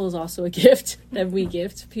civil is also a gift that we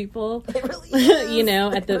give to people. It really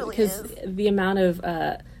is. Because the amount of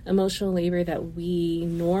emotional labor that we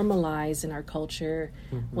normalize in our culture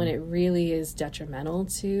when it really is detrimental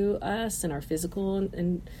to us and our physical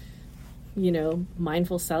and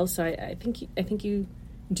mindful self. So I think you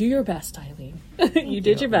do your best, Eileen. You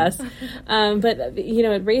did your best. But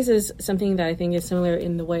it raises something that I think is similar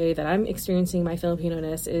in the way that I'm experiencing my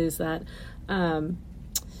Filipino-ness, is that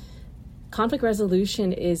conflict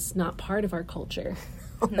resolution is not part of our culture.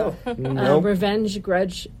 Nope. Revenge,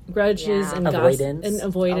 grudges, and avoidance.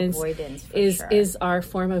 Avoidance is our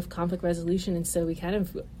form of conflict resolution. And so we kind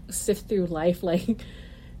of sift through life like,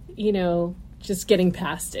 just getting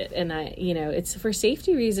past it. And it's for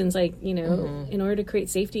safety reasons, in order to create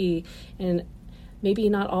safety, and maybe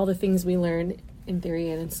not all the things we learn in theory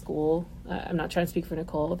and in school, I'm not trying to speak for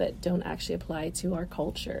Nicole, that don't actually apply to our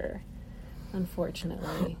culture,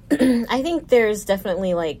 unfortunately. I think there's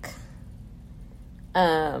definitely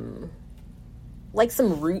some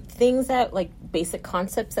root things that basic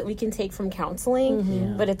concepts that we can take from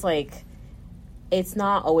counseling, but it's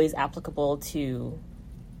not always applicable to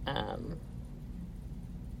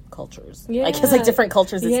cultures. I guess different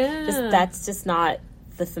cultures. That's just not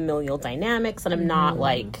the familial dynamics, and I'm not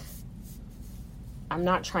I'm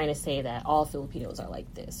not trying to say that all Filipinos are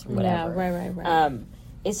like this or whatever. Yeah,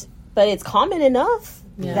 right. It's common enough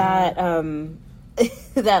that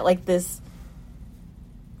that this,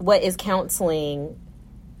 what is counseling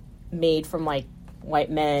made from white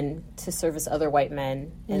men to service other white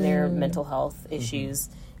men and their mental health issues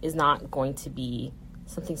is not going to be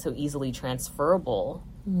something so easily transferable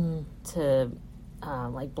to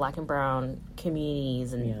Black and brown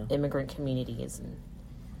communities and immigrant communities. And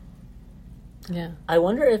I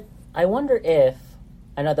wonder if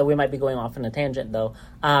I know that we might be going off on a tangent though,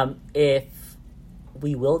 if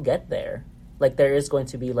we will get there, there is going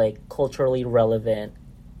to be culturally relevant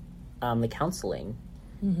counseling,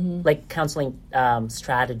 counseling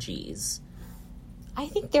strategies. I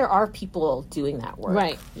think there are people doing that work,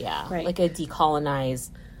 right? Yeah, right. A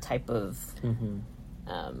decolonized type of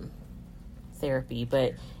therapy,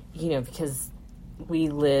 but because we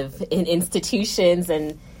live in institutions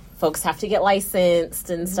and folks have to get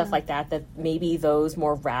licensed and stuff like that, that maybe those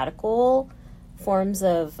more radical forms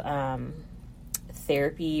of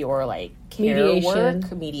therapy or care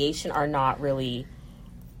mediation are not really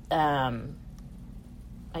I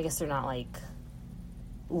guess they're not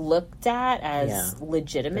looked at as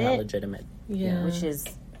legitimate. They're not legitimate. Yeah. Which is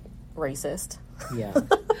racist. Yeah.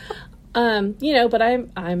 But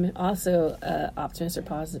I'm also optimist or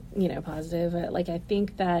positive. I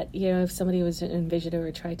think that if somebody was to envision it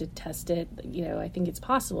or tried to test it, I think it's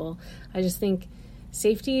possible. I just think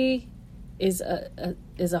safety is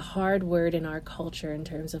a hard word in our culture in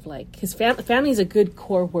terms of because family is a good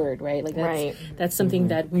core word, right? That's something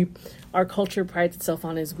that our culture prides itself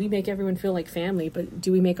on, is we make everyone feel like family, but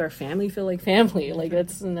do we make our family feel like family?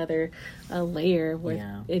 That's another layer worth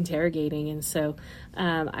interrogating. And so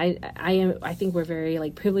I think we're very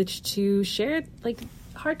privileged to share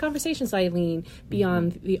hard conversations, Eileen,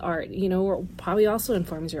 beyond the art, or probably also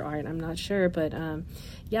informs your art. I'm not sure, but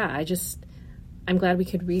I'm glad we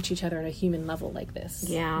could reach each other on a human level like this.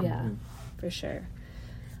 Yeah, for sure.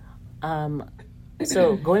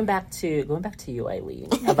 So going back to you, Eileen,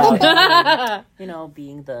 about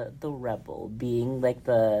being the rebel, being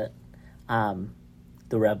the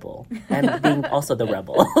rebel, and being also the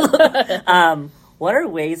rebel. What are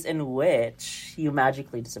ways in which you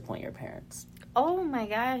magically disappoint your parents? Oh my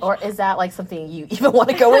gosh. Or is that something you even want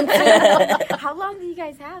to go into? How long do you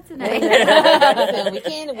guys have tonight? So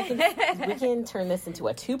we can turn this into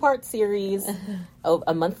a 2-part series,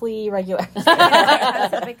 a monthly regular. It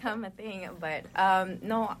has to become a thing, but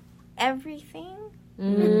no, everything.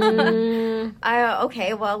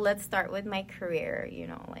 Okay, well, let's start with my career.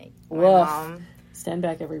 My mom. Stand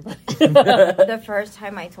back, everybody. The first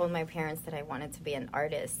time I told my parents that I wanted to be an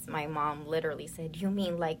artist, my mom literally said, "You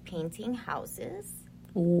mean painting houses?"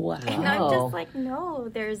 Wow. And I'm just no,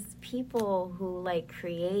 there's people who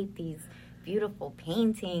create these beautiful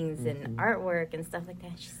paintings and artwork and stuff like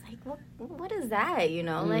that. She's like, what is that?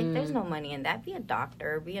 There's no money in that. Be a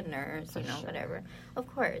doctor, be a nurse, whatever. Of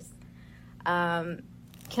course. Can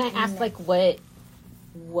I ask,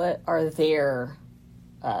 what are their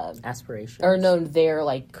aspirations, or no, their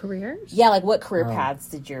careers? Yeah, what career paths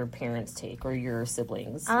did your parents take, or your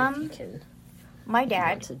siblings? If you can, my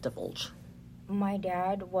dad to divulge. My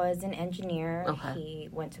dad was an engineer. Okay. He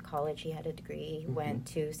went to college. He had a degree. He went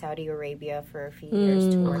to Saudi Arabia for a few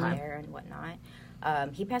years to work there and whatnot.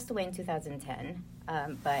 He passed away in 2010.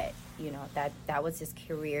 But that was his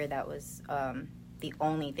career. That was the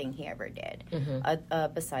only thing he ever did.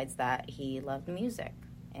 Besides that, he loved music,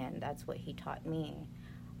 and that's what he taught me.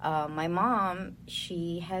 My mom,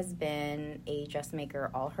 she has been a dressmaker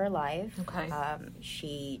all her life. Okay.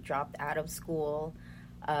 She dropped out of school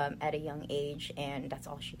at a young age, and that's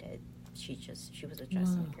all she did. She was a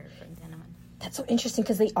dressmaker from then on. That's so interesting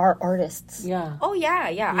because they are artists. Yeah. Oh, yeah.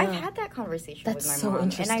 I've had that conversation with my so mom.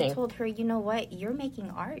 interesting. And I told her, you know what? You're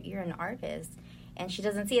making art. You're an artist. And she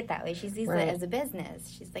doesn't see it that way. She sees it as a business.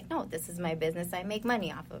 She's like, no, this is my business. I make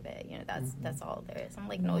money off of it. You know, that's all there is. I'm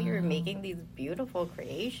like, no, you're making these beautiful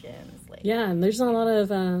creations. Like, yeah, and there's not a lot of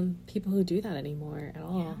people who do that anymore at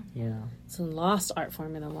all. Yeah. It's a lost art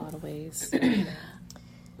form in a lot of ways.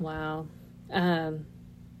 Wow.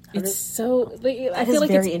 It's so... I feel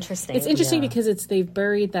like very interesting. It's interesting because they've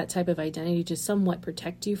buried that type of identity to somewhat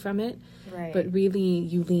protect you from it. right. But really,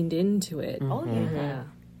 you leaned into it. Oh, yeah. Yeah.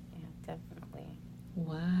 Yeah, definitely.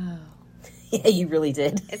 Wow. Yeah, you really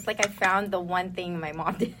did. It's like I found the one thing my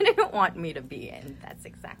mom didn't want me to be, and that's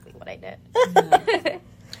exactly what I did.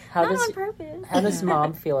 How Not does on purpose. how does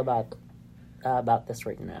mom feel about this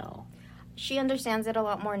right now? She understands it a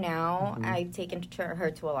lot more now. I've taken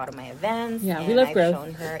her to a lot of my events. Yeah, and we love I've growth.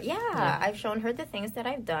 shown her, I've shown her the things that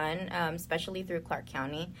I've done, especially through Clark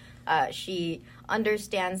County. She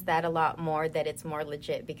understands that a lot more, that it's more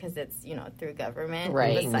legit because it's, you know, through government.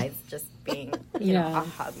 Right. Besides just being, you know, a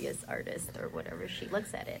hobbyist artist or whatever she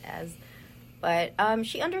looks at it as. But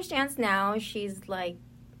she understands now. She's like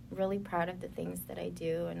really proud of the things that I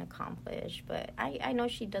do and accomplish. But I know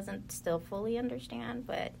she doesn't still fully understand,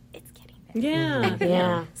 but it's getting Yeah.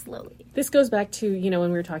 Yeah. slowly. This goes back to, you know,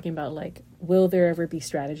 when we were talking about, like, will there ever be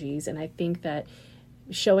strategies? And I think that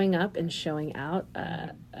showing up and showing out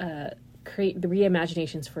create the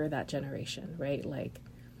reimaginations for that generation, right? Like,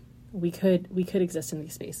 we could exist in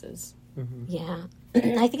these spaces. Yeah.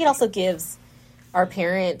 I think it also gives our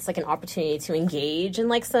parents like an opportunity to engage in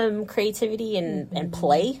like some creativity and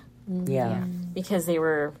play Yeah. because they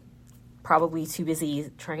were probably too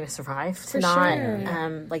busy trying to survive to For not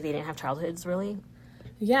sure. like they didn't have childhoods really.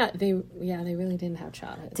 Yeah, they really didn't have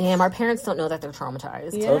childhood. Damn, our parents don't know that they're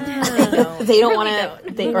traumatized. Yeah. They don't want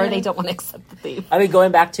to they don't want to accept that they I mean,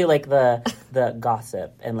 going back to like the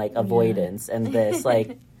gossip and like avoidance and this,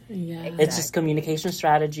 like Yeah. it's just communication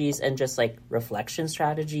strategies and just like reflection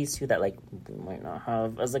strategies too that like we might not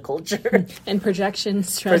have as a culture. And projection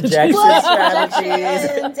strategies. Projection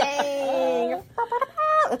strategies. Dang.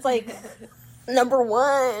 It's like number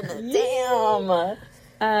one. Damn.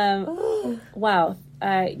 Wow.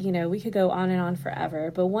 You know, we could go on and on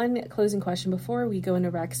forever, but one closing question before we go into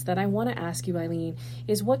Rex that I want to ask you, Eileen,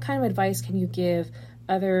 is what kind of advice can you give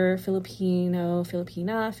other Filipino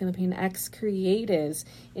X creatives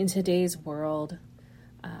in today's world?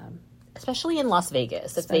 Especially in Las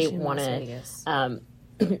Vegas, if they want to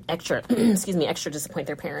extra disappoint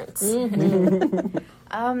their parents.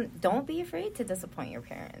 Don't be afraid to disappoint your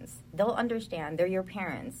parents. They'll understand. They're your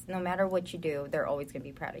parents. No matter what you do, they're always going to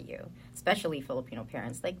be proud of you, especially Filipino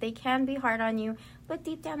parents. Like, they can be hard on you, but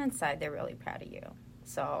deep down inside, they're really proud of you.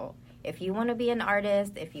 So if you want to be an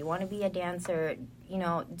artist, if you want to be a dancer, you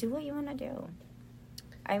know, do what you want to do.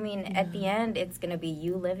 I mean, at the end, it's going to be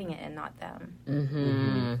you living it and not them.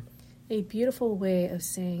 Mm-hmm. A beautiful way of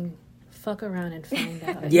saying, fuck around and find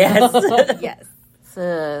out. Yes. Yes.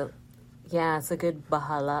 It's a good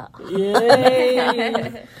bahala.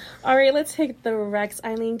 Yay. All right, let's take the Rex.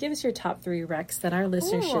 Eileen, give us your top 3 Rex that our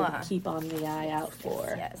listeners should Ooh. keep on the eye out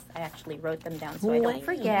for. Yes, I actually wrote them down so I don't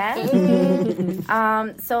forget.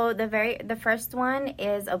 So the first one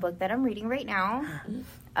is a book that I'm reading right now.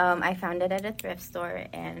 I found it at a thrift store,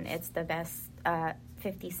 and it's the best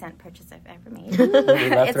 50-cent purchase I've ever made. We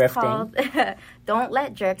love It's thrifting. called "Don't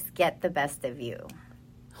Let Jerks Get the Best of You"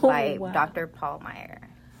 by wow. Dr. Paul Meyer.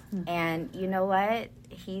 And you know what?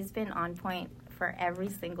 He's been on point for every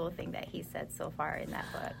single thing that he said so far in that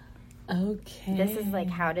book. Okay. This is like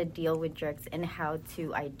how to deal with jerks and how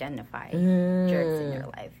to identify jerks in your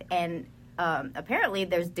life. And apparently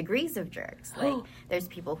there's degrees of jerks. Like, there's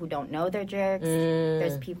people who don't know they're jerks.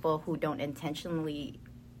 There's people who don't intentionally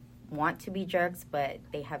want to be jerks, but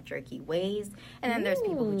they have jerky ways. And then there's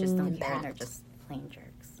people who just don't care and they're just plain jerks.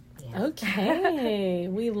 Okay.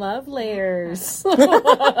 We love layers.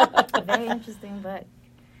 Very interesting book.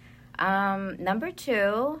 Number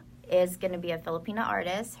 2 is going to be a Filipino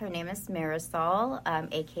artist. Her name is Marisol,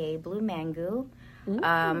 aka Blue Mango.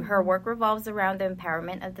 Her work revolves around the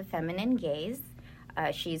empowerment of the feminine gaze.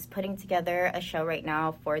 She's putting together a show right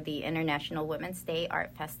now for the International Women's Day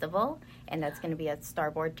Art Festival, and that's going to be at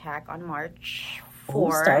Starboard Tack on March 4th.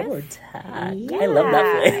 Oh, Starboard Tack. Yeah. I love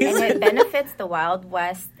that place. And it benefits the Wild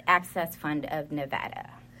West Access Fund of Nevada.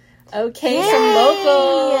 Okay, some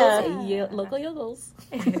locals. Local yogels.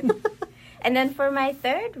 And then for my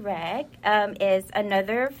third rec is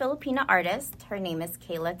another Filipina artist. Her name is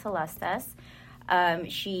Kayla Talastas.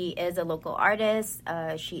 She is a local artist.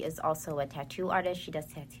 She is also a tattoo artist. She does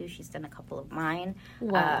tattoos. She's done a couple of mine.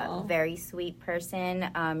 Wow. Very sweet person.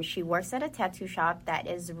 She works at a tattoo shop that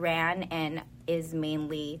is ran and is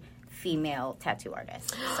mainly female tattoo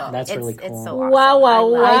artists. So That's really cool. It's so awesome.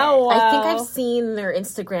 Wow. I think I've seen their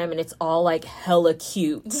Instagram, and it's all like hella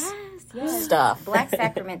cute stuff. Black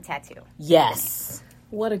Sacrament Tattoo. Yes.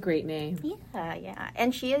 What a great name. Yeah.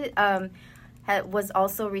 And she was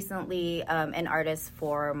also recently an artist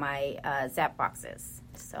for my Zap boxes.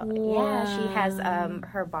 So she has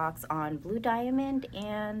her box on Blue Diamond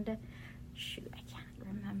and shoot, I can't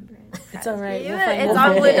remember. It's all right. It's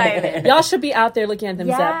on Blue Diamond. Y'all should be out there looking at them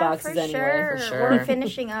Zap boxes for anyway. For sure. We're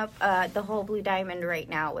finishing up the whole Blue Diamond right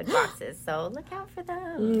now with boxes, so look out for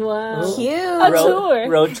them. Wow. Cute. A tour.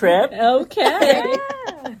 Road trip. Okay.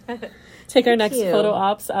 Yeah. Take our next Cute. photo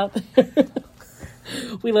ops out there.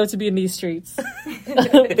 We love to be in these streets.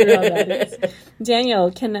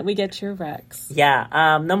 Daniel, can we get your recs?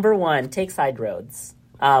 Yeah. Number 1, take side roads.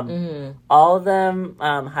 All of them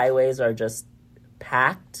highways are just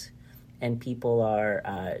packed, and people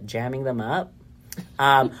are jamming them up.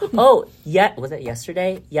 Was it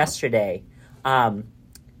yesterday? Yesterday,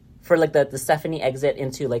 for like the Stephanie exit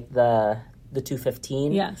into like the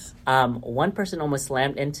 215. Yes. One person almost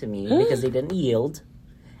slammed into me because they didn't yield.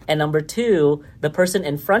 And number 2, the person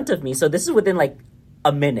in front of me, so this is within like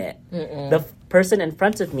a minute. The person in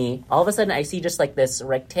front of me, all of a sudden I see just like this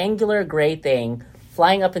rectangular gray thing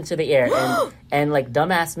flying up into the air and like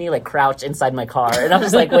dumbass me like crouched inside my car. And I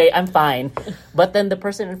was like, wait, I'm fine. But then the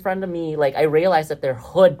person in front of me, like I realized that their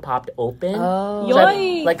hood popped open. Oh.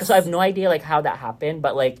 So I have no idea like how that happened,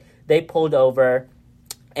 but like they pulled over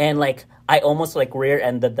and like I almost like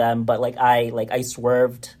rear-ended them, but like I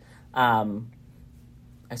swerved.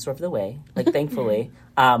 I swerved away, like thankfully.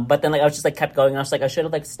 But then like I was just like kept going. I was like I should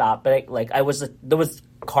have like stopped, but I was there was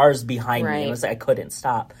cars behind me. And it was like I couldn't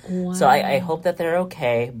stop. Wow. So I hope that they're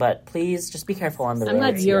okay. But please just be careful on the road. I'm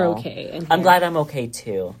glad you're okay. I'm glad I'm okay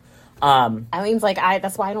too. Eileen's like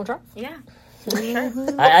that's why I don't drive. Yeah. For sure.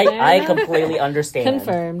 I completely understand.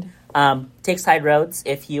 Confirmed. Take side roads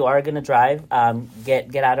if you are gonna drive.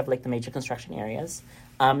 Get out of like the major construction areas.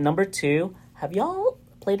 Number 2, have y'all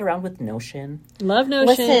played around with Notion? Love Notion.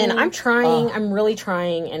 Listen, I'm trying. I'm really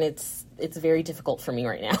trying, and it's very difficult for me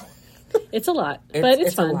right now. It's a lot, but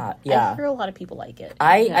it's fun. a lot. Yeah. I hear a lot of people like it.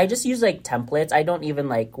 I just use like templates. I don't even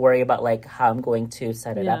like worry about like how I'm going to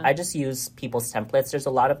set it up. I just use people's templates. There's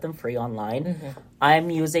a lot of them free online.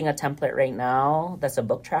 I'm using a template right now that's a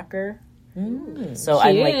book tracker. So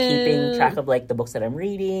I'm like keeping track of like the books that I'm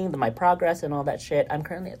reading, my progress and all that shit. I'm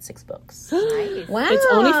currently at 6 books. Nice. Wow. It's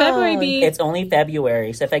only February, B. It's only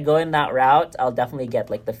February. So if I go in that route, I'll definitely get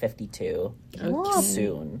like the 52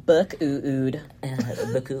 soon. Book ood.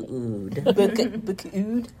 Book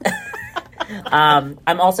ood. I'm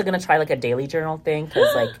also gonna try like a daily journal thing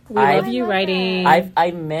because like I love you writing.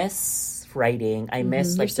 I miss writing. I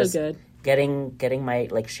miss like You're so just good. getting my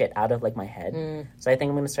like shit out of like my head. So I think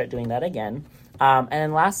I'm gonna start doing that again. And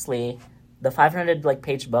then lastly, the 500 like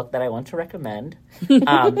page book that I want to recommend. If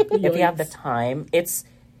you have the time, it's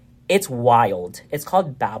wild. It's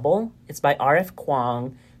called Babel. It's by R.F.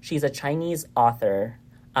 Kuang. She's a Chinese author.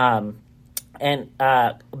 And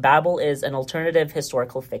Babel is an alternative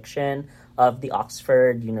historical fiction of the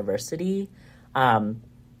Oxford University.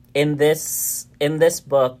 In this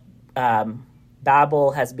book,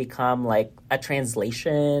 Babel has become like a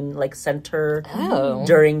translation like center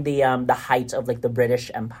during the height of like the British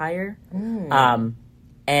Empire,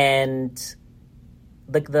 and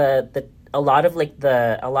like a lot of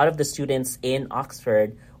the students in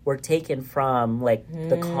Oxford were taken from like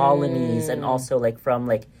the colonies and also like from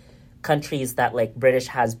like countries that like British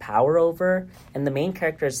has power over. And the main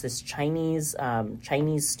character is this Chinese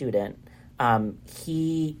student.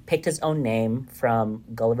 He picked his own name from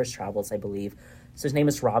Gulliver's Travels, I believe. So his name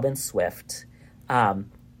is Robin Swift. And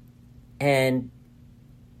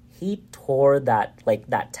he tore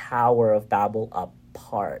that Tower of Babel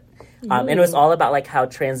apart. And it was all about like how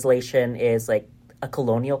translation is like a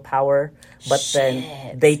colonial power, but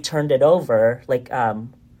then they turned it over, like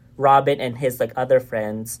Robin and his like other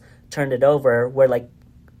friends turned it over, where like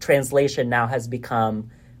translation now has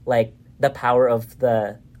become like the power of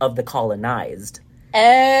the colonized.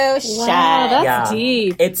 Oh, Wow, that's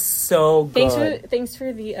deep. It's so good. Thanks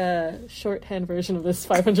for the shorthand version of this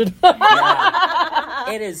 500.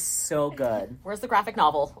 It is so good. Where's the graphic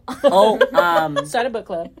novel? Start a book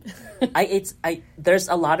club. There's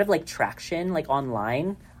a lot of like traction like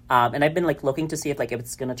online, and I've been like looking to see if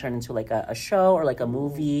it's gonna turn into like a show or like a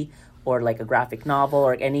movie or like a graphic novel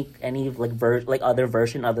or any like other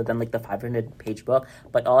version other than like the 500 page book.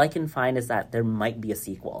 But all I can find is that there might be a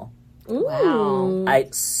sequel. Ooh. Wow.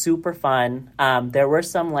 Super fun. There were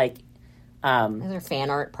some like Is there fan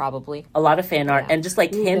art probably? a lot of fan art and just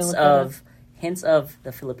like hints of hints of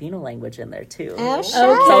the Filipino language in there too. Oh, So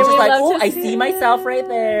I was just like, love oh, to I see see myself right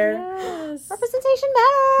there. Yes. Representation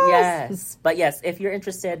matters. Yes. But yes, if you're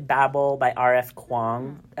interested, Babel by R.F.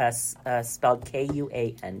 Kuang, spelled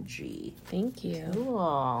Kuang. Thank you.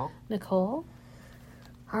 Cool. Nicole?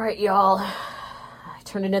 All right, y'all. I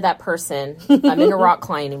turned into that person. I'm into rock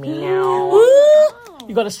climbing now.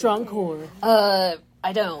 You got a strong core.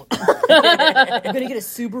 I don't. I'm gonna get a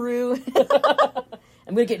Subaru.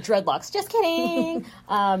 I'm gonna get dreadlocks. Just kidding.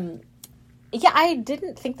 Yeah, I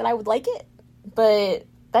didn't think that I would like it, but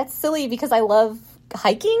that's silly because I love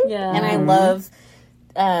hiking and I love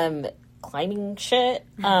climbing shit.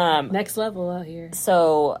 Next level out here.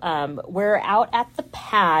 So we're out at the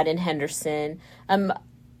pad in Henderson.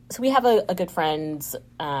 So we have a good friend's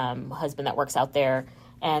husband that works out there.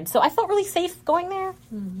 And so I felt really safe going there.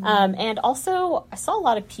 And also I saw a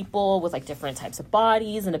lot of people with like different types of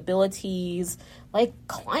bodies and abilities, like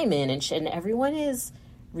climbing and shit. And everyone is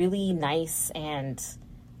really nice and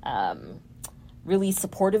really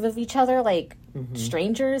supportive of each other. Like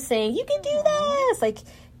strangers saying, you can do this. Like,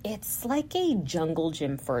 it's like a jungle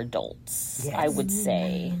gym for adults, I would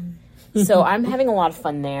say. So I'm having a lot of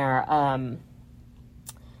fun there.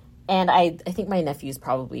 And I think my nephew's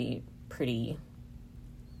probably pretty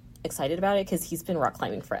excited about it because he's been rock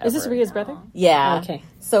climbing forever. Is this Ria's brother? Yeah. Okay.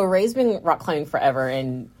 So Ray's been rock climbing forever,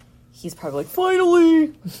 and he's probably like,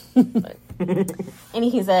 finally. And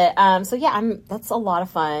he's so yeah, that's a lot of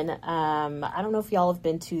fun. I don't know if y'all have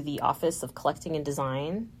been to the Office of Collecting and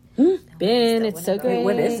Design. Ben, it's so great.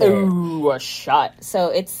 What is it? Ooh, a shot. So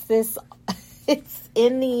it's this. It's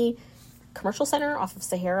in the commercial center off of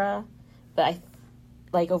Sahara, but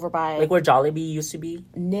like over by Like where Jollibee used to be?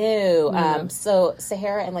 No. So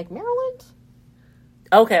Sahara and like Maryland.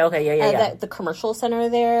 Okay, yeah. The commercial center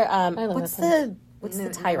there. love What's that the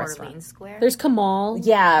Thai restaurant? Orleans Square. There's Kamal.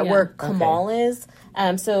 Yeah, where Kamal is.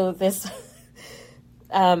 So this,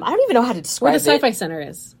 I don't even know how to Where describe the it. Sci-Fi Center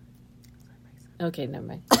is. Okay, never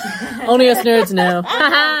mind. Only us nerds know.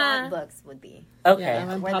 Bond Books would be Okay.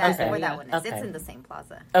 Yeah, I'm where Papa's that there, one is. Okay. It's in the same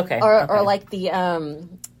plaza. Okay. Or like the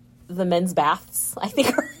men's baths, I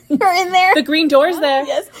think are in there. The green door's there.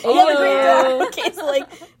 Yes. Oh. Yeah, the green door. Okay, so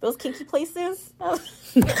like those kinky places.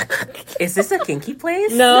 Is this a kinky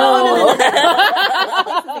place? No.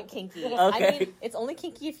 This isn't kinky. I Okay. mean, it's only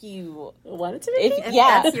kinky if you Want it to be? if If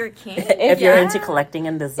yeah. that's your kink. If you're into collecting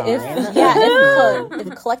and design.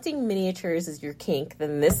 If collecting miniatures is your kink,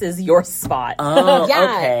 then this is your spot. Oh,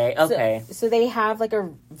 Yeah. okay. So they have like a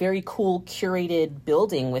very cool curated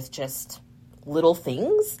building with just little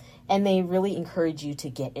things, and they really encourage you to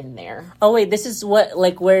get in there. Oh wait, this is what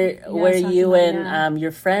where talking you about, and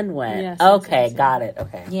your friend went. Yes, Okay, yes. got it.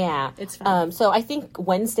 Okay. Yeah, It's fun. So I think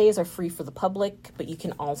Wednesdays are free for the public, but you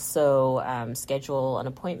can also schedule an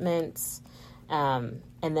appointment. And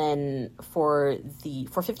then for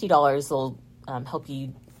 $50, they'll help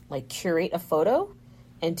you like curate a photo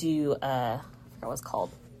and do I forgot what it's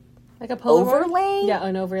called. Like a Polaroid? Overlay? Yeah,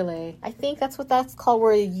 an overlay. I think that's what that's called,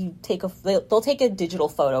 where you they'll take a digital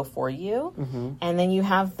photo for you, and then you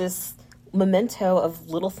have this memento of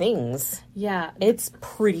little things. Yeah. It's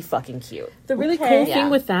pretty fucking cute. The really cool Yeah. thing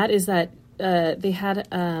with that is that they had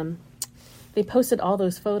they posted all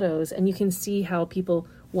those photos, and you can see how people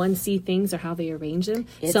see things or how they arrange them.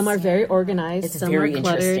 Some are very organized. it's Some very are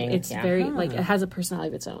cluttered. interesting, It's yeah. very like it has a personality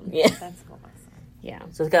of its own. Yeah, That's cool. yeah.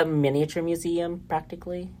 So it's got a miniature museum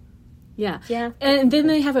practically. Yeah. Yeah. And then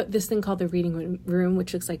they have this thing called the reading room,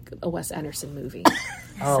 which looks like a Wes Anderson movie.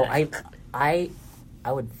 Oh, I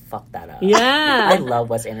would fuck that up. Yeah. I love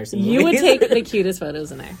Wes Anderson movies. You would take the cutest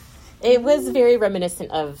photos in there. It was very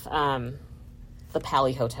reminiscent of the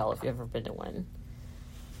Pally Hotel, if you've ever been to one.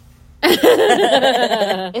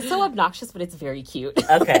 It's so obnoxious, but it's very cute.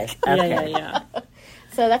 Okay. Yeah.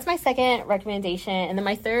 So that's my second recommendation. And then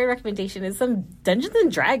my third recommendation is some Dungeons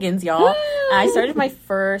and Dragons, y'all. I started my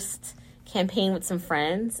first campaign with some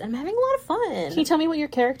friends, and I'm having a lot of fun. Can you tell me what your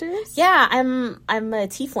character is? Yeah, I'm a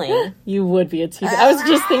tiefling. You would be a tiefling. I was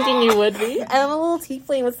just thinking you would be. I'm a little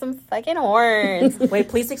tiefling with some fucking horns. Wait,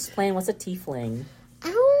 please explain what's a tiefling.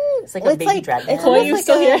 It's like a baby dragon. It's Koi, almost you like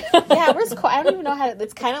still here? Yeah, where's Koi? I don't even know how to.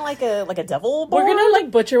 It's kind of like a devil. We're born. gonna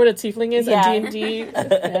like butcher what a tiefling is, Yeah. and D&D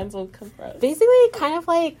fans will come for us. Basically kind of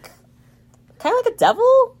like a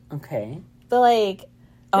devil, Okay. but like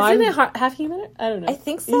Isn't it half human? I don't know. I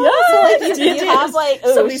think so. Yeah, So like you D&D have is like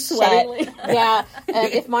somebody shit. sweating. Yeah,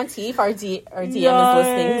 and if Monteith, our DM is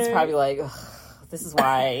listening, he's probably like, ugh, "This is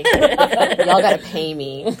why y'all gotta pay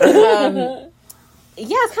me."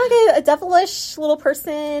 Yeah, it's kind of like a devilish little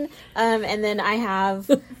person, and then I have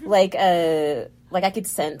like a like, I could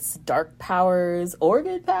sense dark powers or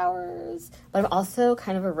good powers, but I'm also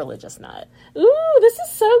kind of a religious nut. Ooh, this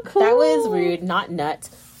is so cool. That was rude. Not nut.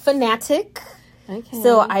 Fanatic. Okay.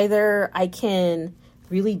 So either I can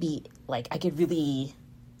really be, like, I could really,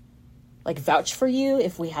 like, vouch for you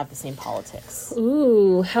if we have the same politics.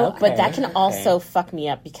 Ooh, how... Okay. But that can also fuck me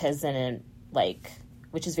up because then, like,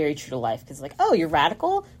 which is very true to life, because, like, oh, you're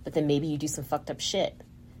radical, but then maybe you do some fucked up shit.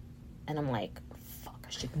 And I'm like, fuck, I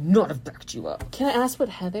should not have backed you up. Can I ask what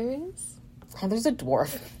Heather is? Heather's a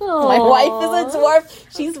dwarf. Aww. My wife is a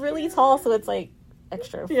dwarf. She's really tall, so it's, like,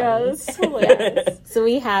 extra funny. Yeah, that's hilarious. So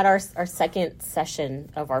we had our second session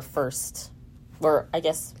of our first, or I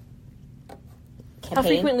guess, campaign. How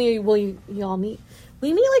frequently will you all meet?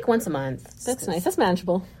 We meet like once a month. That's nice. That's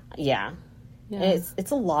manageable. Yeah.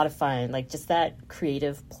 It's a lot of fun. Like, just that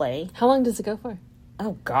creative play. How long does it go for?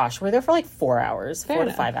 Oh gosh, we're there for like 4 hours, Fair 4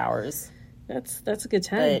 enough. to 5 hours. That's a good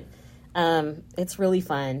time. But it's really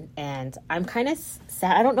fun, and I'm kind of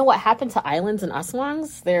sad. I don't know what happened to Islands and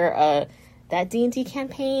Uswangs. They're that D&D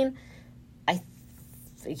campaign. I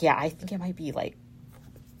think it might be like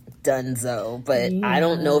donezo, but I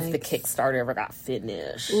don't know if the Kickstarter ever got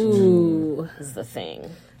finished. Ooh, Is the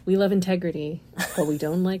thing. we love integrity, but we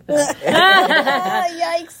don't like that.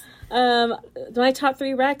 Yikes. My top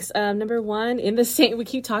 3 recs. Number 1, in the same. We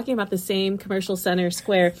keep talking about the same commercial center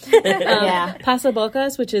square. Paso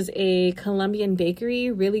Bocas, which is a Colombian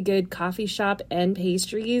bakery, really good coffee shop and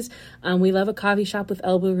pastries. We love a coffee shop with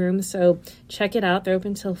elbow room, so check it out. They're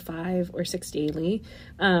open till 5 or 6 daily.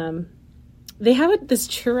 They have this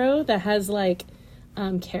churro that has like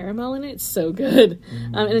caramel in it. It's so good,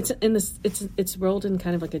 and it's rolled in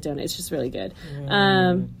kind of like a donut. It's just really good.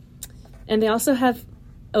 And they also have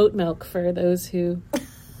oat milk for those who...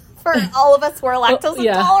 For all of us who are lactose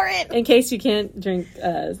intolerant. In case you can't drink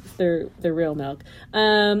their real milk.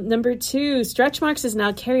 Number 2, Stretch Marks is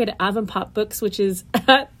now carried at Avonpop Books, which is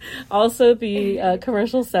at also the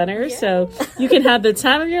commercial center. Yeah. So you can have the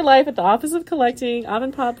time of your life at the Office of Collecting,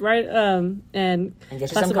 Avonpop, right? And get you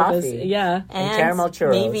some coffee. Yeah. And caramel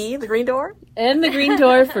churros. Maybe the Green Door. And the Green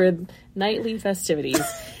Door for nightly festivities.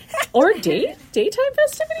 Or daytime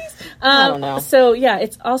festivities? I don't know. So, yeah,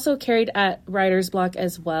 it's also carried at Writer's Block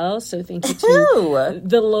as well. So, thank you to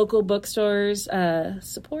the local bookstores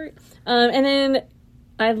support. And then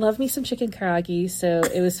I love me some chicken karagi. So,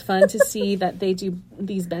 it was fun to see that they do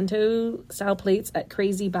these bento-style plates at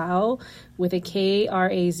Crazy Bao with a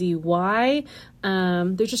Krazy.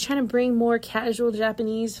 They're just trying to bring more casual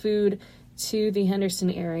Japanese food to the Henderson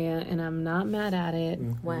area, and I'm not mad at it.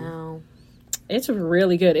 Mm-hmm. Wow. It's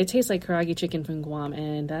really good. It tastes like karagi chicken from Guam,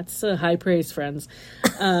 and that's high praise, friends.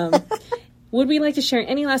 Would we like to share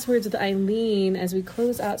any last words with Eileen as we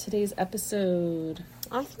close out today's episode?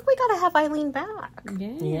 I think we gotta have Eileen back.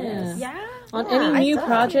 Yeah. Yes. Yeah. On any new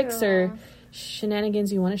projects or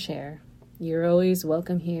shenanigans you want to share, you're always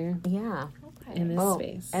welcome here Yeah. in this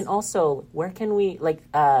space. And also, where can we, like,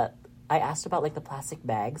 I asked about, like, the plastic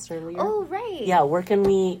bags earlier. Oh, right. Yeah, where can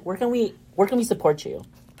we support you?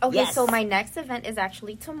 Okay, Yes. so my next event is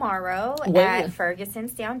actually tomorrow Where? at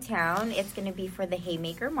Ferguson's downtown. It's going to be for the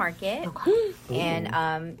Haymaker Market. And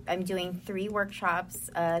I'm doing 3 workshops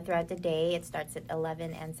throughout the day. It starts at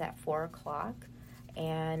 11, ends at 4 o'clock.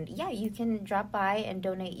 And yeah, you can drop by and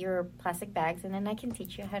donate your plastic bags, and then I can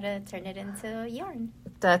teach you how to turn it into yarn.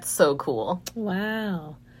 That's so cool.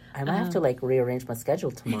 Wow. I might have to, like, rearrange my schedule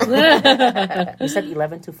tomorrow. You said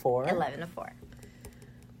 11 to 4? 11 to 4.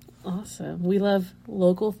 Awesome. We love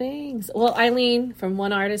local things. Well, Eileen, from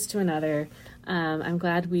one artist to another, I'm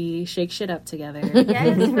glad we shake shit up together.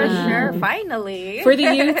 Yes, for sure. Finally. For the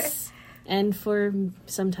youths and for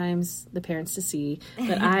sometimes the parents to see.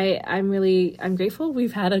 But I'm grateful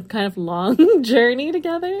we've had a kind of long journey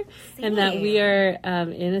together. Same. And that we are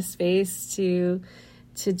in a space to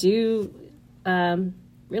do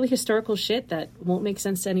really historical shit that won't make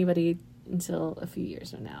sense to anybody until a few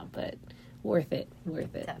years from now. But worth it.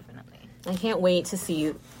 Definitely. I can't wait to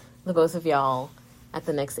see the both of y'all at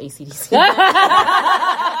the next ACDC.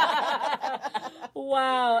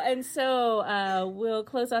 Wow. And so we'll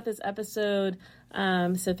close out this episode.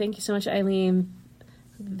 So thank you so much, Eileen.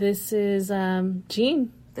 This is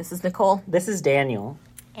Jean. This is Nicole. This is Daniel.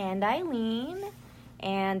 And Eileen.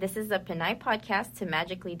 And this is the Pinay podcast to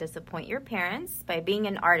magically disappoint your parents by being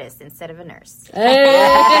an artist instead of a nurse.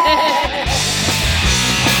 Hey.